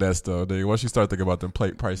gotta get nuts though, nigga. Once you start thinking about them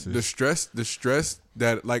plate prices, The stress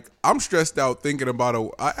that, like, I'm stressed out thinking about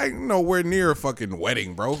I ain't nowhere near a fucking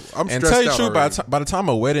wedding, bro. I'm and stressed tell you the out truth, already. by the time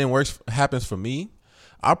a wedding happens for me,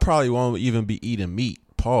 I probably won't even be eating meat.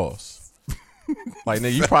 Pause. Like,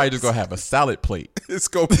 nigga, you probably just gonna have a salad plate. It's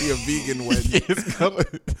gonna be a vegan wedding. It's gonna,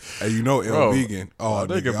 Hey, you know, bro, vegan. Oh,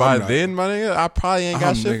 nigga, nigga, by I'm not- then, my nigga, I probably ain't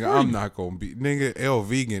got shit nigga, for I'm you. not gonna be nigga.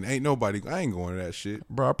 Vegan ain't nobody. I ain't going to that shit.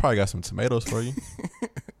 Bro, I probably got some tomatoes for you.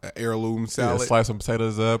 An heirloom Yeah, salad. slice some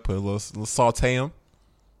potatoes up, put a little saute them.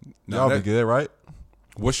 No, Y'all that- be good, right?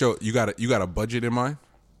 What's you got a budget in mind?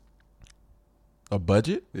 A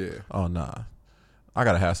budget? Yeah. Oh nah, I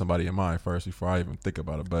gotta have somebody in mind first before I even think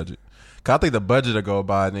about a budget. Cause I think the budget will go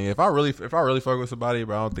by. Nigga, if I really fuck with somebody,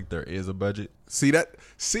 but I don't think there is a budget. See,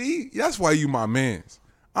 that's why you my mans.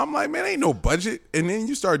 I'm like, man, ain't no budget. And then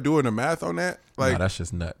you start doing the math on that. Like, nah, that's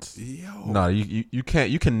just nuts. yo. No, you can't.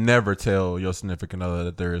 You can never tell your significant other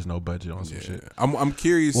that there is no budget on some shit. I'm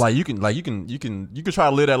curious. Like you can try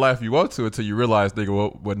to live that life you want to until you realize,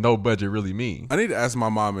 nigga, what no budget really means. I need to ask my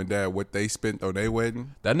mom and dad what they spent on their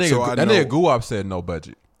wedding. That nigga, so nigga Guap said no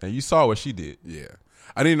budget, and you saw what she did. Yeah.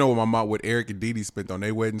 I didn't know what Eric and Dee Dee spent on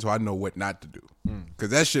their wedding, so I know what not to do. Because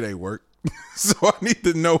that shit ain't work. So I need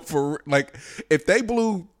to know like, if they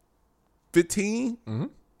blew 15 and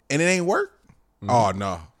it ain't work, oh,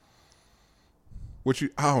 no.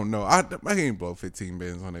 I don't know. I can't blow 15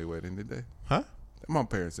 bands on their wedding, did they? Huh? My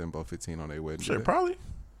parents didn't blow 15 on their wedding. Shit, probably.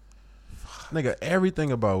 Nigga,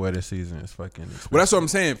 everything about wedding season is fucking expensive. Well, that's what I'm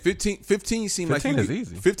saying. 15 seemed 15 is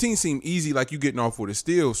easy. 15 seemed easy, like you getting off with a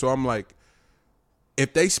steal. So I'm like,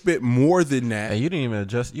 if they spent more than that, Hey, you didn't even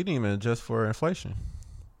adjust for inflation.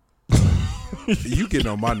 you getting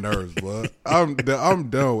on my nerves, bud. I'm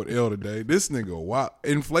done with L today. This nigga, wow,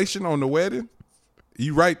 inflation on the wedding.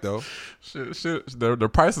 You right though. Shit. The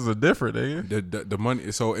prices are different, nigga. The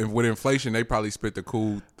money. So with inflation, they probably spent the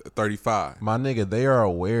cool 35. My nigga, they are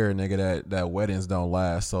aware, nigga, that weddings don't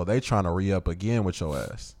last, so they trying to re up again with your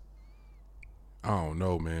ass. I don't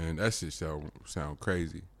know, man. That shit sound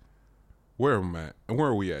crazy. Where am I at? And where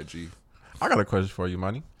are we at, G? I got a question for you,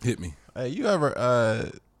 Money. Hit me. Hey, you ever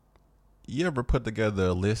put together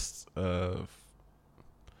a list of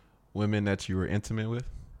women that you were intimate with?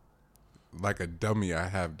 Like a dummy, I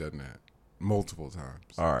have done that multiple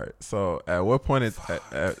times. All right. So at what point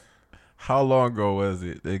how long ago was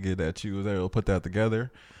it, nigga, that you was able to put that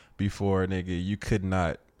together before, nigga, you could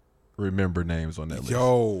not remember names on that list?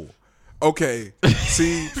 Yo. Okay.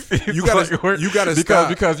 See, you gotta stop.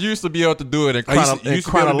 Because you used to be able to do it in used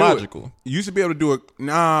chronological. You used to be able to do it.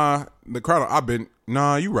 Nah,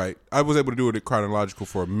 you right. I was able to do it chronological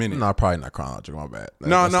for a minute. No, probably not chronological. My bad.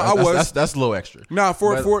 I was. That's a little extra. Nah,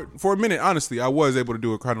 for a minute, honestly, I was able to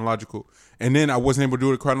do it chronological, and then I wasn't able to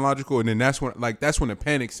do it chronological, and then that's when the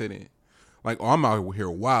panic set in. Like, oh, I'm out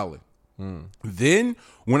here wilding. Then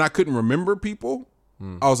when I couldn't remember people,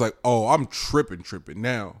 I was like, oh, I'm tripping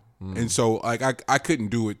now. And so, like, I couldn't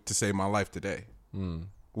do it to save my life today,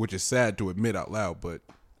 which is sad to admit out loud, but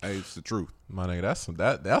hey, it's the truth. My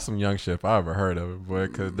nigga, that's some young shit if I ever heard of it, boy.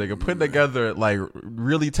 Because they could put together, like,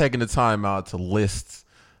 really taking the time out to list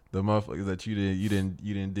the motherfuckers that you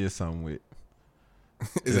didn't did something with.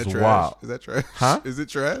 Is that trash? Wild. Is that trash? Huh? Is it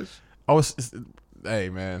trash? Oh, hey,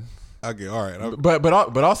 man. Okay, all right.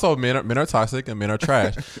 But also men are toxic and men are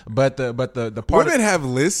trash. but the part women have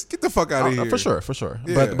lists. Get the fuck out of here. For sure.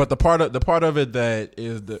 Yeah. But the part of it that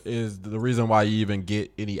is the reason why you even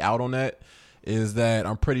get any out on that is that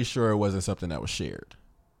I'm pretty sure it wasn't something that was shared.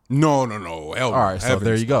 No. All right, so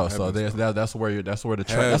there you go. So that's where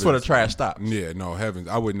the trash stops. Yeah, no, heavens.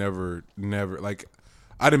 I would never like.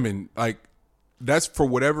 I'd have been like, that's for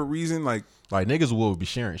whatever reason, like niggas will be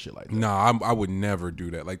sharing shit like that. Nah, I would never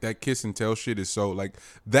do that. Like, that kiss and tell shit is so, like,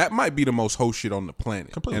 that might be the most hoe shit on the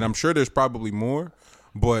planet. Completely. And I'm sure there's probably more,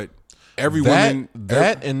 but every that, woman.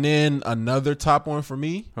 And then another top one for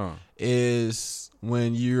me is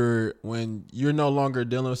when you're no longer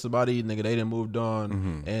dealing with somebody, nigga, they done moved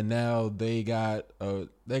on, and now they got a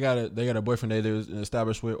boyfriend they was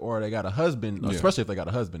established with, or they got a husband, especially if they got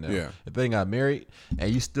a husband now. Yeah. If they got married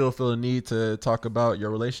and you still feel the need to talk about your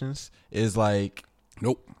relations, is like,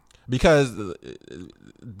 nope. Because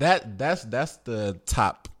that's the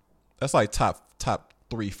top. That's like top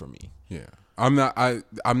 3 for me. Yeah. I'm not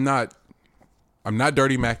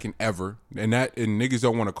dirty macking ever, and niggas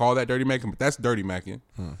don't want to call that dirty macking, but that's dirty macking.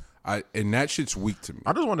 And that shit's weak to me.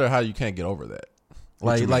 I just wonder how you can't get over that.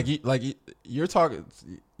 You're talking,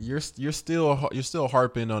 you're still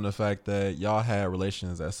harping on the fact that y'all had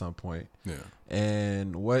relations at some point. Yeah.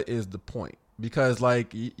 And what is the point? Because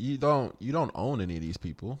like you don't own any of these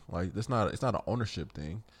people. Like it's not an ownership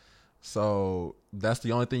thing. So that's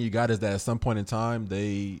the only thing you got, is that at some point in time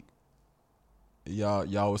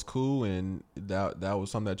y'all was cool, and that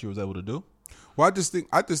was something that you was able to do. Well, I just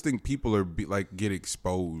think people are get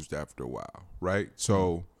exposed after a while, right?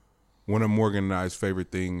 So one of Morgan and I's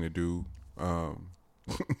favorite thing to do,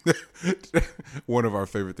 one of our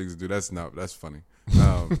favorite things to do. That's funny.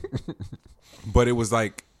 But it was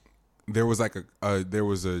like there were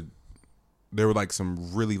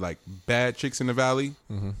some really like bad chicks in the valley.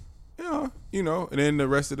 Yeah, and then the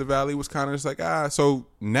rest of the valley was kind of just like so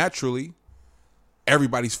naturally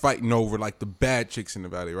everybody's fighting over like the bad chicks in the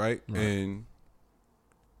valley, right? And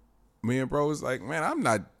me and bro was like, man, I'm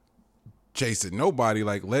not chasing nobody.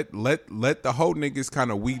 Like let the whole niggas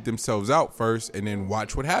kind of weed themselves out first, and then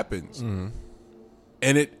watch what happens.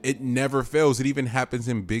 And it never fails. It even happens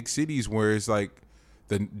in big cities where it's like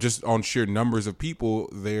just on sheer numbers of people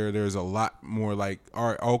there's a lot more like, all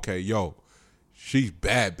right, okay, yo, she's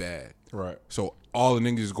bad. Right. So all the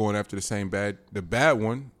niggas is going after the bad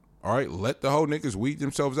one. All right, let the whole niggas weed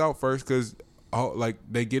themselves out first, because like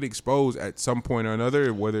they get exposed at some point or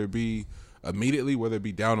another, whether it be immediately, whether it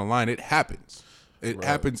be down the line. It happens. It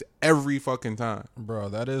happens every fucking time. Bro,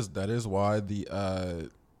 that is why the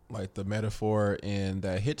like the metaphor in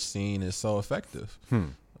that Hitch scene is so effective.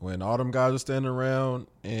 When all them guys are standing around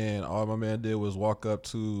and all my man did was walk up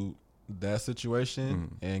to that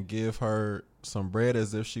situation and give her some bread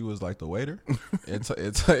as if she was like the waiter. It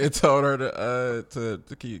told her to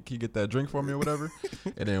can you get that drink for me or whatever,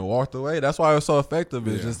 and then walked away. That's why it was so effective.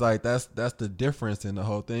 It's just like that's the difference in the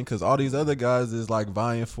whole thing, because all these other guys is like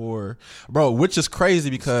vying for, bro, which is crazy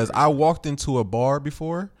because I walked into a bar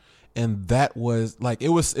before. And that was like it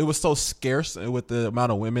was so scarce with the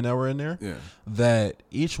amount of women that were in there that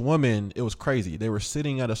each woman, it was crazy. They were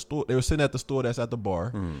sitting at a stool. They were sitting at the stool that's at the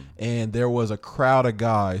bar, and there was a crowd of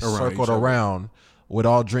guys circled around with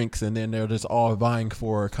all drinks, and then they're just all vying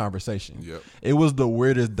for a conversation. Yep. It was the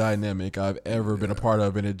weirdest dynamic I've ever been a part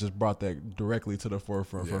of, and it just brought that directly to the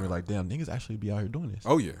forefront for me. Like, damn, niggas actually be out here doing this.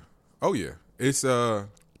 Oh yeah. It's I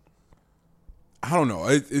don't know.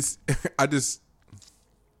 It's I just.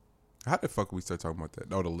 How the fuck we start talking about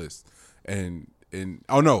that? Oh, the list. And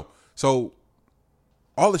oh no. So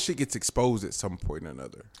all the shit gets exposed at some point or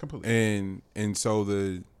another. Completely. And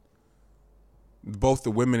so both the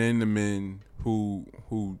women and the men who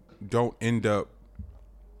don't end up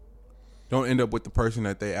with the person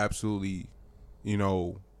that they absolutely,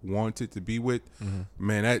 wanted to be with,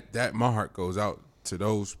 man, that my heart goes out to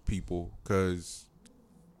those people, because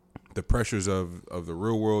the pressures of the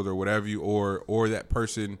real world or whatever or that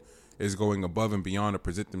person is going above and beyond to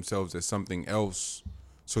present themselves as something else,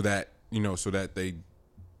 so that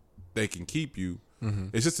they can keep you.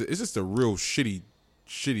 It's just a real shitty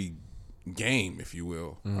game, if you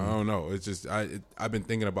will. I don't know. It's just I've been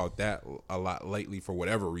thinking about that a lot lately for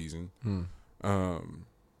whatever reason.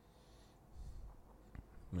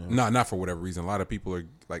 Not for whatever reason. A lot of people are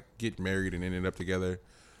like getting married and ending up together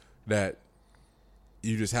that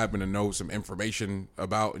you just happen to know some information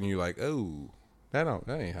about, and you're like, oh. That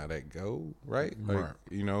ain't how that go, right? Like,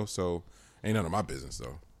 so ain't none of my business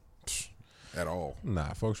though, at all.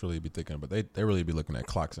 Nah, folks really be thinking, but they really be looking at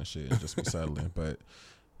clocks and shit and just be settling. But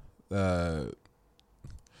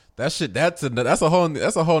that shit that's a whole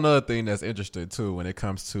nother thing that's interesting too when it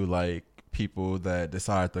comes to like people that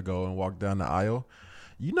decide to go and walk down the aisle.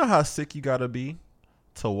 You know how sick you gotta be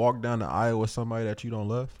to walk down the aisle with somebody that you don't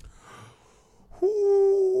love?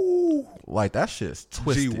 Like, that shit's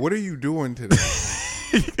twisted. Gee, what are you doing today?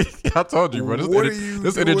 I told you, bro.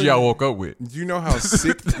 This energy I woke up with. You know how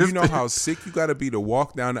sick you gotta be to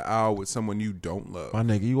walk down the aisle with someone you don't love. My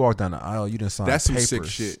nigga, you walk down the aisle, you done sign That's papers, some sick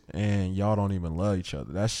shit, and y'all don't even love each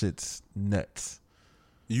other. That shit's nuts.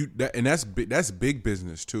 That's big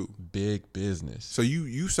business too. Big business. So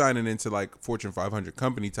you signing into like Fortune 500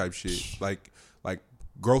 company type shit, like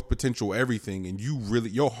growth potential, everything, and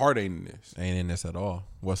your heart ain't in this. Ain't in this at all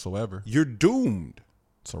whatsoever. You're doomed.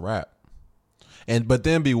 It's a wrap. But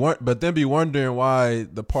then be wondering why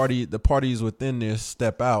the parties within this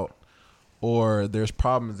step out, or there's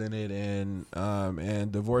problems in it,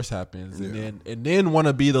 and divorce happens, and then want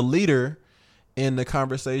to be the leader in the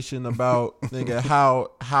conversation about nigga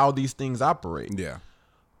how these things operate. Yeah.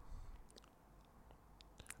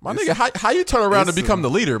 My nigga, how you turn around to become the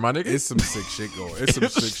leader, my nigga? It's some sick shit going. It's some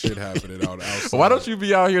sick shit happening outside. Why don't you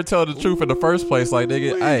be out here telling the truth in the first place? Like,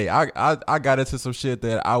 nigga, hey, I got into some shit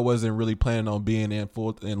that I wasn't really planning on being in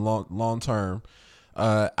long term,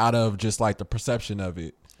 out of just like the perception of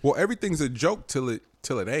it. Well, everything's a joke till it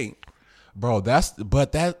ain't, bro.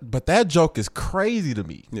 But that joke is crazy to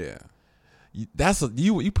me. Yeah,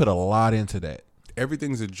 you put a lot into that.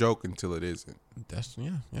 Everything's a joke until it isn't. That's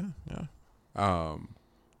yeah.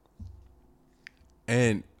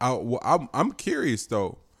 And I'm curious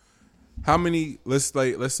though, how many let's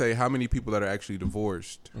say how many people that are actually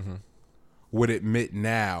divorced would admit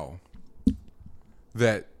now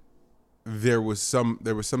that there was some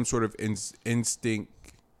sort of intuition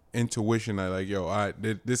that like, yo,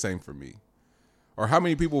 this ain't for me, or how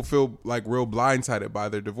many people feel like real blindsided by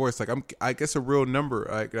their divorce? Like I guess a real number.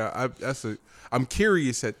 Like I'm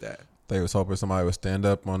curious at that. They was hoping somebody would stand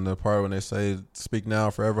up on the part when they say "Speak now,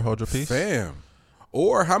 forever hold your peace." Fam.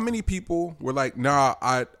 Or how many people were like, nah,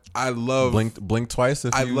 I love blink twice.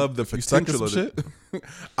 I love the potential of it.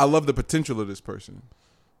 I love the potential of this person.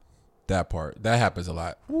 That part that happens a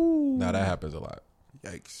lot. Now that happens a lot.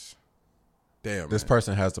 Yikes. damn, this man.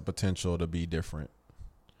 person has the potential to be different.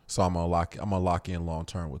 So I'm gonna lock in long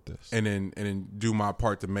term with this. And then do my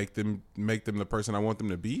part to make them the person I want them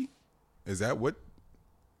to be. Is that what?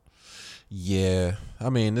 Yeah, I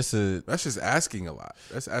mean, That's just asking a lot.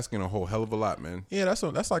 That's asking a whole hell of a lot, man. yeah,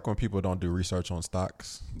 that's like when people don't do research on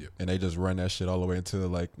stocks, Yep. and they just run that shit all the way into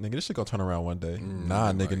like, nigga, this shit gonna turn around one day.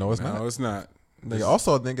 Nah, nigga, Like, no, it's no, not. it's not. Nigga,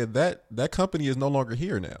 also, nigga, that company is no longer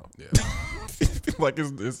here now. Yeah. Like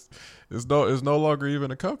it's no longer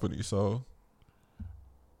even a company. So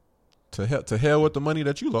to hell with the money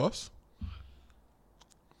that you lost.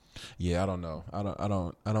 Yeah, I don't know.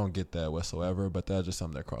 I don't get that whatsoever. But that's just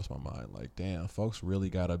something that crossed my mind. Like, damn, folks really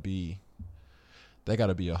gotta be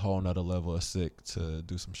a whole nother level of sick to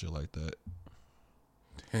do some shit like that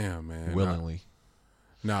Damn, man. willingly.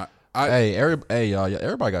 Nah. Hey, y'all,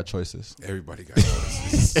 everybody got choices. Everybody got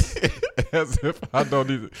choices. as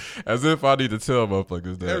if I need to tell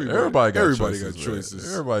motherfuckers that everybody got choices.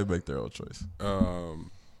 Man. Everybody make their own choice.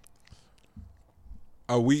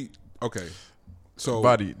 Are we okay? So,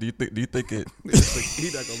 Body, do you think it?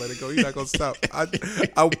 he not gonna let it go. He not gonna stop.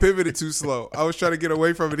 I pivoted too slow. I was trying to get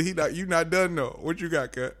away from it. You not done though. What you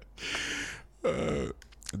got, Cut? Do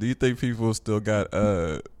you think people still got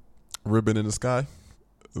 "Ribbon in the Sky"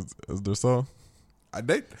 as their song?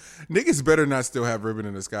 Niggas better not still have "Ribbon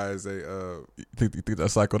in the Sky" as a. You think that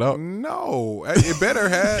cycled out? No, it better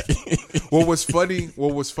have. What was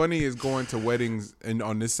funny is going to weddings and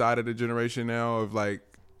on this side of the generation now of like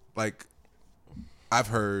I've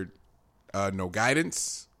heard No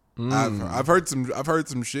Guidance. I've heard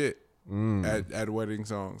some shit at wedding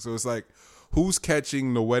songs. So it's like, who's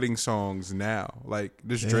catching the wedding songs now? Like,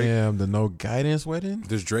 does Drake? Damn, the No Guidance wedding.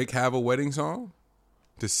 Does Drake have a wedding song?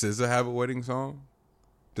 Does SZA have a wedding song?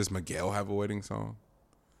 Does Miguel have a wedding song?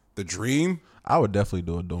 The Dream? I would definitely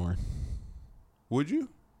do Adorn. Would you?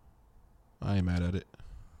 I ain't mad at it.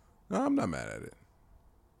 No, I'm not mad at it.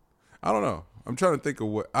 I don't know. I'm trying to think of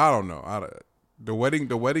what. I don't know. The wedding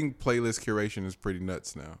playlist curation is pretty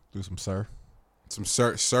nuts now. Do some Sir, Some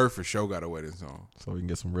Sir for sure got a wedding song so we can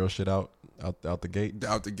get some real shit out the gate.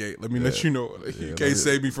 out the gate. Let me let you know. You can't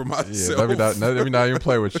save me from Yeah, myself. let me not even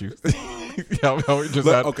play with you.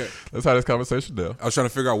 Okay. Let's have this conversation now. I was trying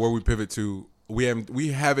to figure out where we pivot to. We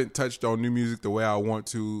haven't touched on new music the way I want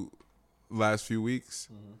to last few weeks.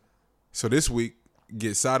 Mm-hmm. So this week,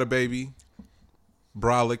 get Sada Baby,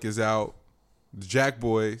 Brolic is out, the Jack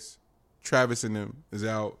Boys, Travis and them is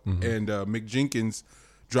out, and Mick Jenkins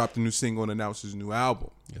dropped a new single and announced his new album.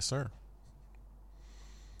 Yes, sir.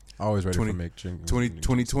 Always ready for Mick Jenkins.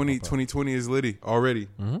 2020 is litty already.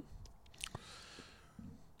 Mm-hmm.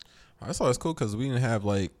 I saw it's cool because we didn't have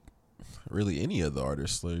like really any of the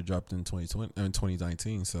artists that dropped in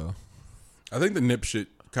 2019. So I think the Nip shit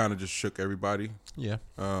kind of just shook everybody. Yeah.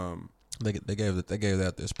 They gave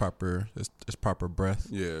that this proper breath.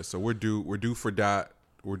 Yeah. So we're due for Dot.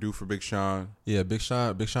 We're due for Big Sean. Yeah, Big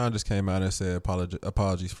Sean just came out and said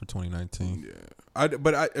apologies for 2019. Yeah.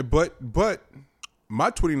 But my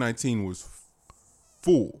 2019 was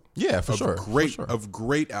full. Yeah, for sure. Of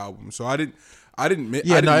great albums. So I didn't.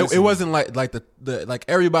 It wasn't like the like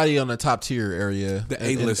everybody on the top tier area, the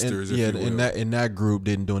A-listers. In that group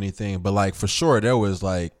didn't do anything, but like for sure there was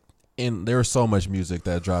like there was so much music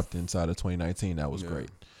that dropped inside of 2019 that was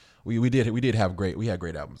great. We had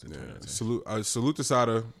great albums in 2019. Salute to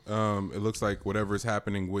Sada. It looks like whatever is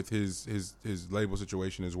happening with his label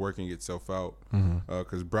situation is working itself out.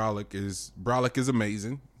 Because Brolic is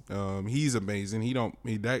amazing. He's amazing.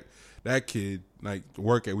 That kid, like,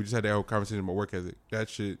 work ethic. We just had that whole conversation about work ethic. That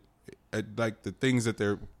shit, like the things that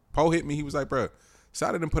they're. Poe hit me. He was like, bro,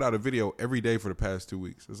 Sada done put out a video every day for the past 2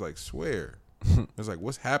 weeks. It was like, swear. I was like,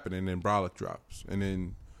 what's happening? And then Brolic drops, and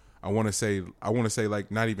then I want to say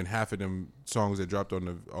like not even half of them songs that dropped on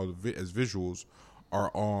as visuals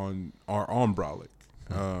are on Brolic,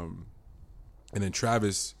 and then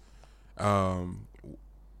Travis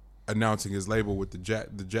announcing his label with the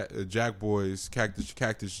Jack Boys,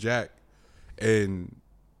 Cactus Jack, and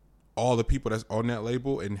all the people that's on that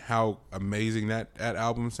label and how amazing that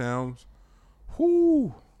album sounds.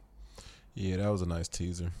 Whoo! Yeah, that was a nice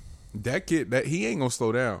teaser. That kid, he ain't gonna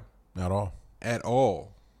slow down at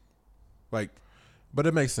all. Like, but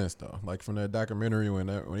it makes sense though. Like from that documentary when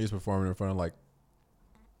he's performing in front of like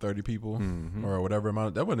 30 people or whatever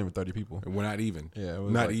amount. That wasn't even 30 people. We're not even. Yeah, it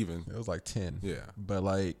was not even. It was like 10. Yeah, but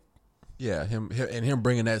like, yeah, him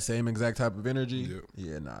bringing that same exact type of energy. Yep.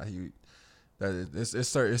 Yeah, nah, it's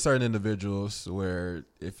certain individuals where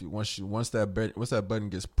once that button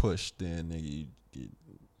gets pushed, then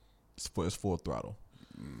it's full throttle.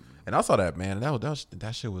 And I saw that, man.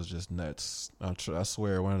 That shit was just nuts. I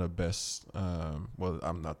swear, one of the best. Well,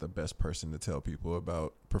 I'm not the best person to tell people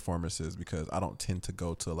about performances because I don't tend to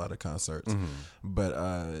go to a lot of concerts.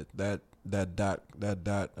 But that dot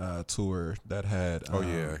tour that had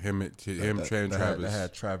Travis that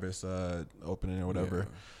had Travis opening or whatever. Yeah.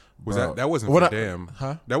 Was that wasn't for Damn?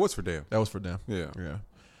 Huh? That was for Damn. That was for Damn. Yeah.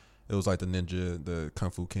 It was like the Ninja, the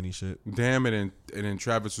Kung Fu Kenny shit. Damn, and then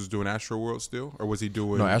Travis was doing Astroworld still, or was he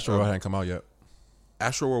doing? No, Astroworld hadn't come out yet.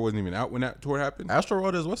 Astroworld wasn't even out when that tour happened.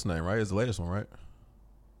 Astroworld is what's the name, right? It's the latest one, right?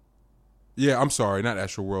 Yeah, I'm sorry, not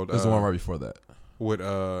Astroworld. It's the one right before that. With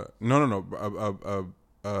no,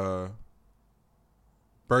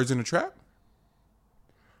 Birds in the Trap.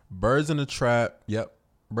 Birds in the Trap. Yep,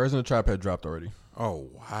 Birds in the Trap had dropped already. Oh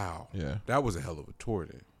wow, yeah, that was a hell of a tour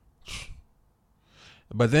then.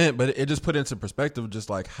 But it just put into perspective just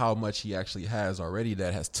like how much he actually has already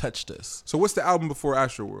that has touched us. So what's the album before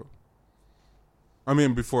Astroworld? I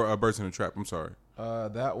mean before Birds in the Trap. I'm sorry.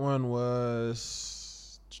 That one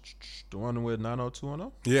was the one with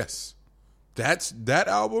 90210. Yes, that's that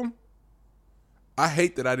album. I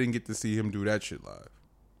hate that I didn't get to see him do that shit live.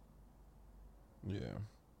 Yeah.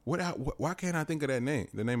 Why can't I think of that name?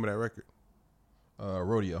 The name of that record?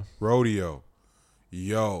 Rodeo.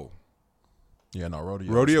 Yo. Yeah, no,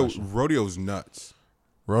 Rodeo's nuts.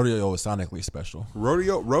 Rodeo is sonically special.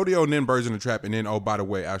 Rodeo, and then Birds in the Trap, and then by the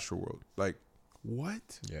way, Astroworld. Like,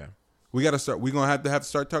 what? Yeah, we got to start. We're gonna have to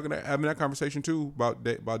start having that conversation too about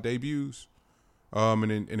debuts. And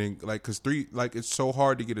then like, cause it's so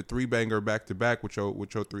hard to get a 3-banger back to back with your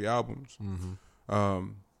 3 albums.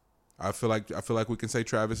 Mm-hmm. I feel like we can say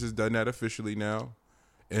Travis has done that officially now.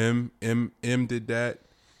 M did that,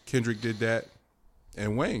 Kendrick did that,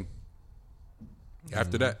 and Wayne.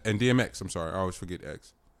 After that, and DMX. I'm sorry, I always forget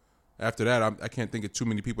X. After that, I can't think of too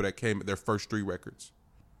many people that came at their first 3 records.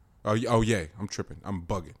 Oh yeah, I'm tripping. I'm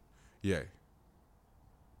bugging. Yeah.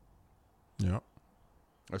 Yeah.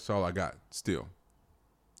 That's all I got. Still.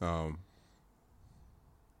 That's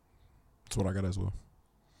what I got as well.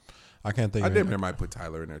 I can't think. I damn near might put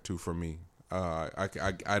Tyler in there too for me.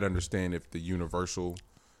 I'd understand if the Universal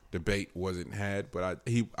debate wasn't had, but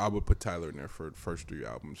I would put Tyler in there for the first 3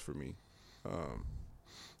 albums for me.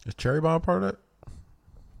 Is Cherry Bomb part of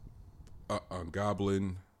that?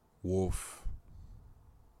 Goblin, Wolf.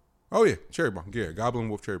 Oh yeah, Cherry Bomb. Yeah, Goblin,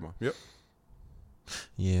 Wolf, Cherry Bomb. Yep.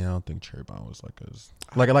 Yeah, I don't think Cherry Bomb was like as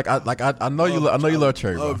I know you love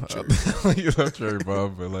Cherry Bomb. You love Cherry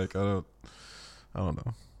Bomb, but like I don't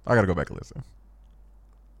know. I gotta go back and listen.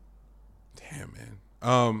 Damn,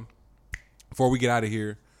 man. Before we get out of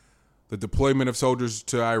here, the deployment of soldiers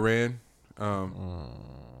to Iran.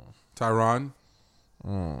 Tehran.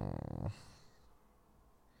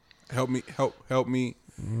 Help me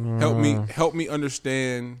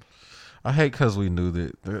understand. I hate because we knew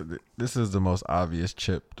that this is the most obvious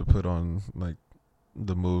chip to put on like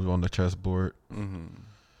the move on the chessboard. Mm-hmm.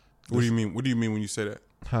 What do you mean? What do you mean when you say that?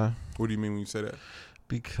 Huh? What do you mean when you say that?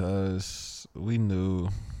 Because we knew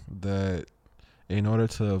that in order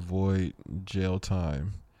to avoid jail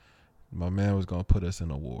time, my man was going to put us in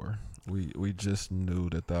a war. We just knew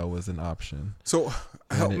that was an option. So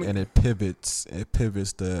and it pivots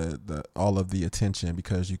the all of the attention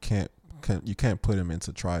because you can't put him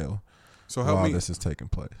into trial. So while this is taking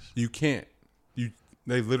place. You can't.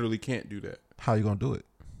 They literally can't do that. How you gonna do it?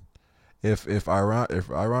 If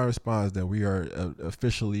Iran responds, then we are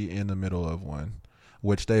officially in the middle of one,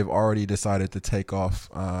 which they've already decided to take off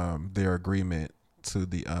their agreement to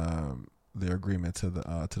the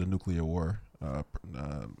nuclear war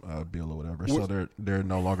bill or whatever. So they're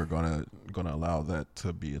no longer gonna allow that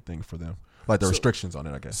to be a thing for them. Like the restrictions on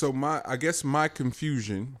it, I guess. So my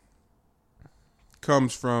confusion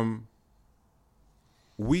comes from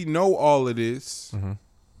we know all of this. Mm-hmm.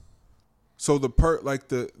 So the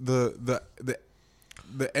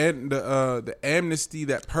amnesty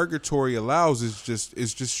that purgatory allows is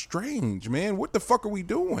just strange, man. What the fuck are we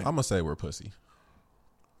doing? I'm gonna say we're pussy.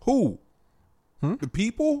 Who? The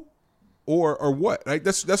people, or what? Like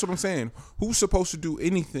that's what I'm saying. Who's supposed to do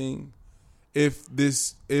anything if the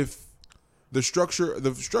structure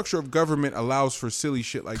of government allows for silly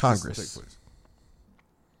shit like Congress. this to take place?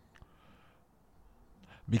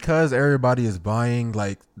 Because everybody is buying,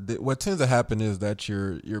 like what tends to happen is that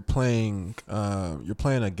you're playing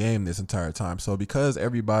a game this entire time. So because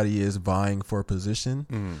everybody is vying for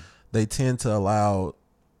position, they tend to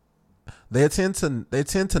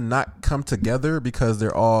not come together because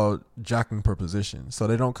they're all jockeying for position. So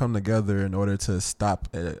they don't come together in order to stop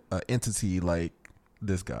an entity like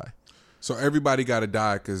this guy. So everybody got to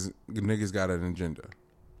die because niggas got an agenda.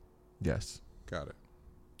 Yes, got it.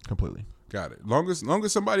 Completely. Got it. Long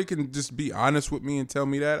as somebody can just be honest with me and tell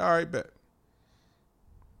me that, all right, bet.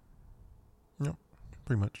 Yep,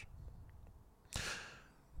 pretty much.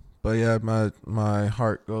 But yeah, my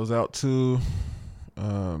heart goes out to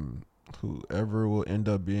whoever will end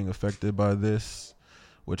up being affected by this,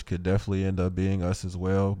 which could definitely end up being us as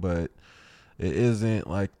well. But it isn't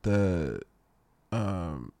like there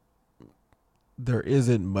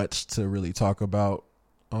isn't much to really talk about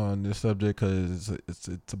on this subject because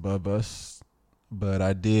it's above us. But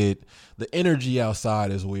the energy outside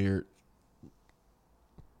is weird.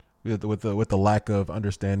 With the lack of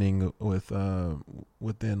understanding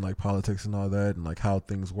within like politics and all that and like how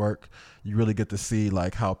things work, you really get to see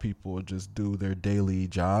like how people just do their daily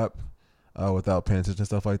job without paying attention to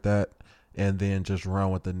stuff like that, and then just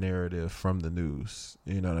run with the narrative from the news.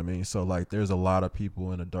 You know what I mean? So like, there's a lot of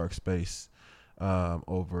people in a dark space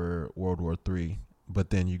over World War III,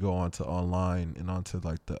 but then you go onto online and onto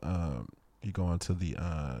like you go onto the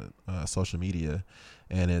social media,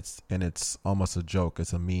 and it's almost a joke.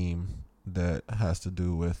 It's a meme that has to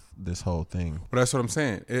do with this whole thing. But that's what I'm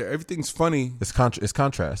saying. Everything's funny. It's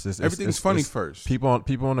contrast. Everything's funny first. People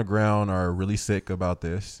on the ground are really sick about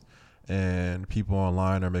this, and people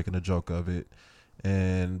online are making a joke of it.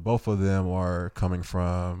 And both of them are coming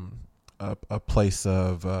from a place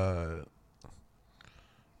of, a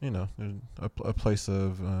place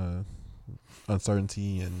of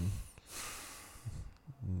uncertainty, and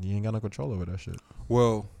you ain't got no control over that shit.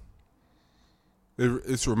 Well,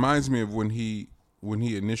 it reminds me of when he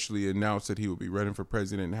initially announced that he would be running for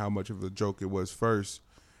president and how much of a joke it was first,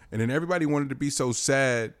 and then everybody wanted to be so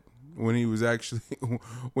sad when he was actually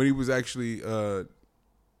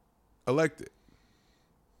elected.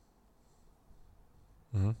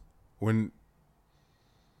 Mm-hmm. When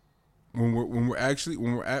we're actually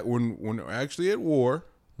at war,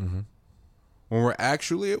 mm-hmm. when we're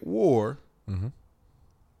actually at war, mm-hmm.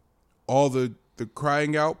 all the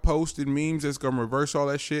crying out posts and memes that's gonna reverse all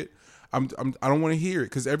that shit. I don't want to hear it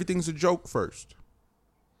because everything's a joke first.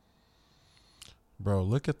 Bro,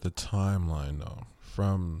 look at the timeline though.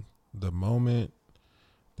 From the moment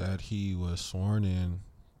that he was sworn in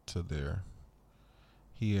to there,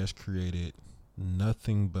 he has created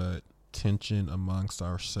nothing but tension amongst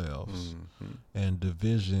ourselves and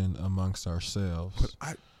division amongst ourselves.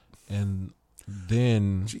 And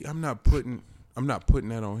then I'm not putting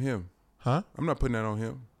that on him. Huh? I'm not putting that on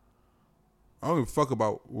him. I don't give a fuck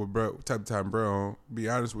about what type of time bro on. Be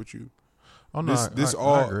honest with you. Oh no, I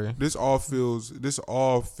agree. This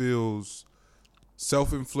all feels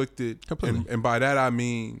self-inflicted. Completely. And by that I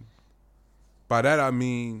mean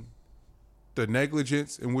the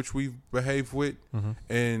negligence in which we behave with,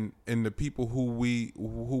 and the people who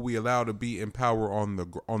we allow to be in power on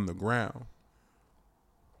the ground.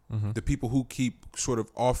 Mm-hmm. The people who keep sort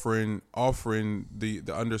of offering the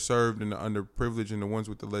underserved and the underprivileged and the ones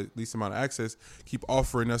with the least amount of access keep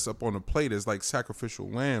offering us up on a plate as like sacrificial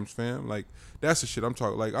lambs, fam. Like that's the shit I'm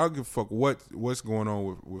talking. Like I don't give a fuck what's going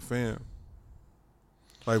on with fam.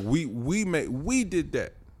 Like we did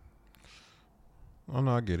that. Oh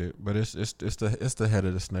no, I get it, but it's the head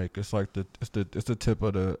of the snake. It's like it's the tip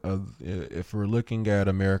of if we're looking at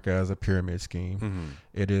America as a pyramid scheme,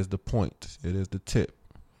 it is the point. It is the tip.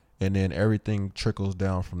 And then everything trickles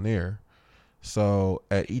down from there. So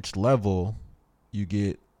at each level, you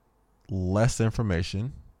get less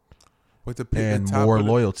information but and more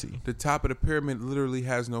loyalty. The top of the pyramid literally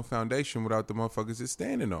has no foundation without the motherfuckers it's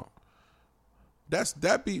standing on.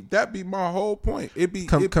 That be my whole point.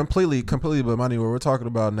 Completely. But money. What we're talking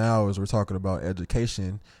about now is we're talking about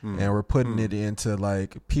education, and we're putting it into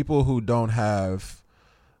like people who don't have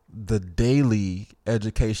the daily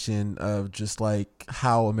education of just like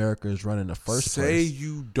how America is run in the first place. Say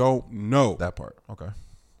you don't know that part. Okay.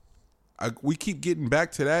 We keep getting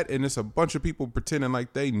back to that, and it's a bunch of people pretending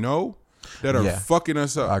like they know that are fucking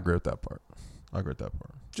us up. I agree with that part.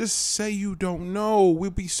 Just say you don't know.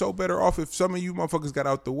 We'd be so better off if some of you motherfuckers got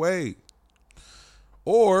out the way.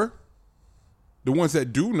 Or the ones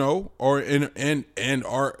that do know are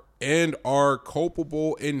are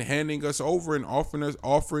culpable in handing us over and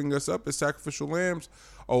offering us up as sacrificial lambs.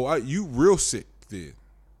 Oh, you real sick then.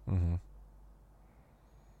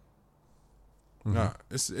 Nah,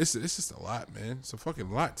 it's just a lot, man. It's a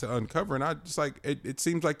fucking lot to uncover, and I just like it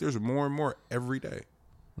seems like there's more and more every day.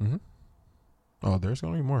 Oh, there's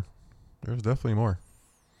gonna be more. There's definitely more.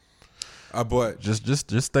 But just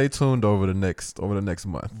stay tuned over the next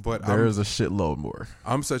month. But there's a shitload more.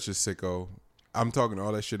 I'm such a sicko. I'm talking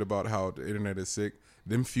all that shit about how the internet is sick.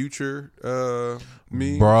 Them future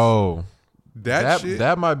memes, bro. That shit,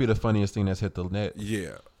 that might be the funniest thing that's hit the net.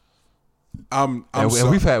 Yeah, I'm And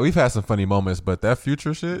sorry. we've had some funny moments, but that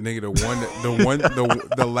Future shit, Nigga,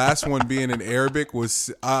 the last one being in Arabic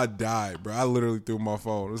was, I died, bro. I literally threw my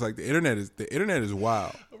phone. It was like the internet is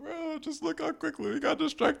wild. bro. Just look how quickly he got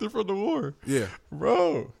distracted from the war. Yeah.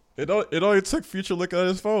 Bro, it only took Future looking at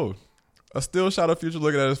his phone. A still shot of Future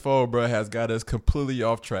looking at his phone, bro, has got us completely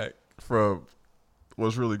off track from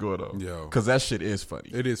what's really going on. Yo. Because that shit is funny.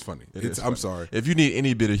 It is funny. It is I'm funny. sorry. If you need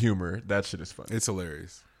any bit of humor, that shit is funny. It's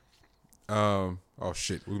hilarious. Oh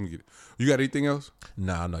shit. We're gonna get it. You got anything else?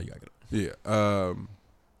 Nah, no, you gotta get it. Yeah.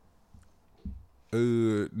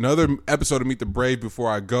 Another episode of Meet the Brave before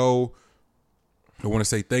I go. I want to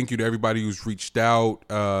say thank you to everybody who's reached out.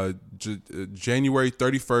 January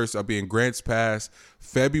 31st, I'll be in Grants Pass.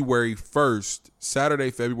 February 1st,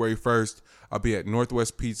 Saturday, February 1st, I'll be at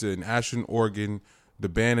Northwest Pizza in Ashland, Oregon. The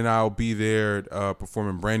band and I will be there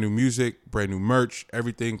performing brand new music, brand new merch,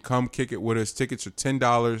 everything. Come kick it with us. Tickets are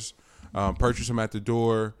 $10. Purchase them at the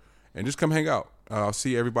door and just come hang out. I'll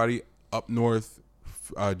see everybody up north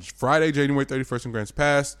Friday, January 31st in Grants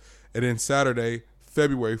Pass, and then Saturday,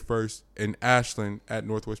 February 1st in Ashland at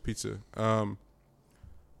Northwest Pizza.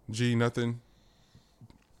 Nothing.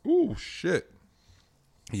 Ooh, shit.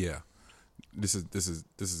 Yeah. This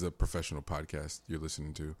is a professional podcast you're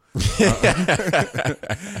listening to.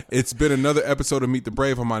 It's been another episode of Meet the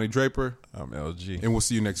Brave. I'm Monty Draper. I'm LG. And we'll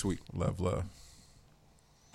see you next week. Love.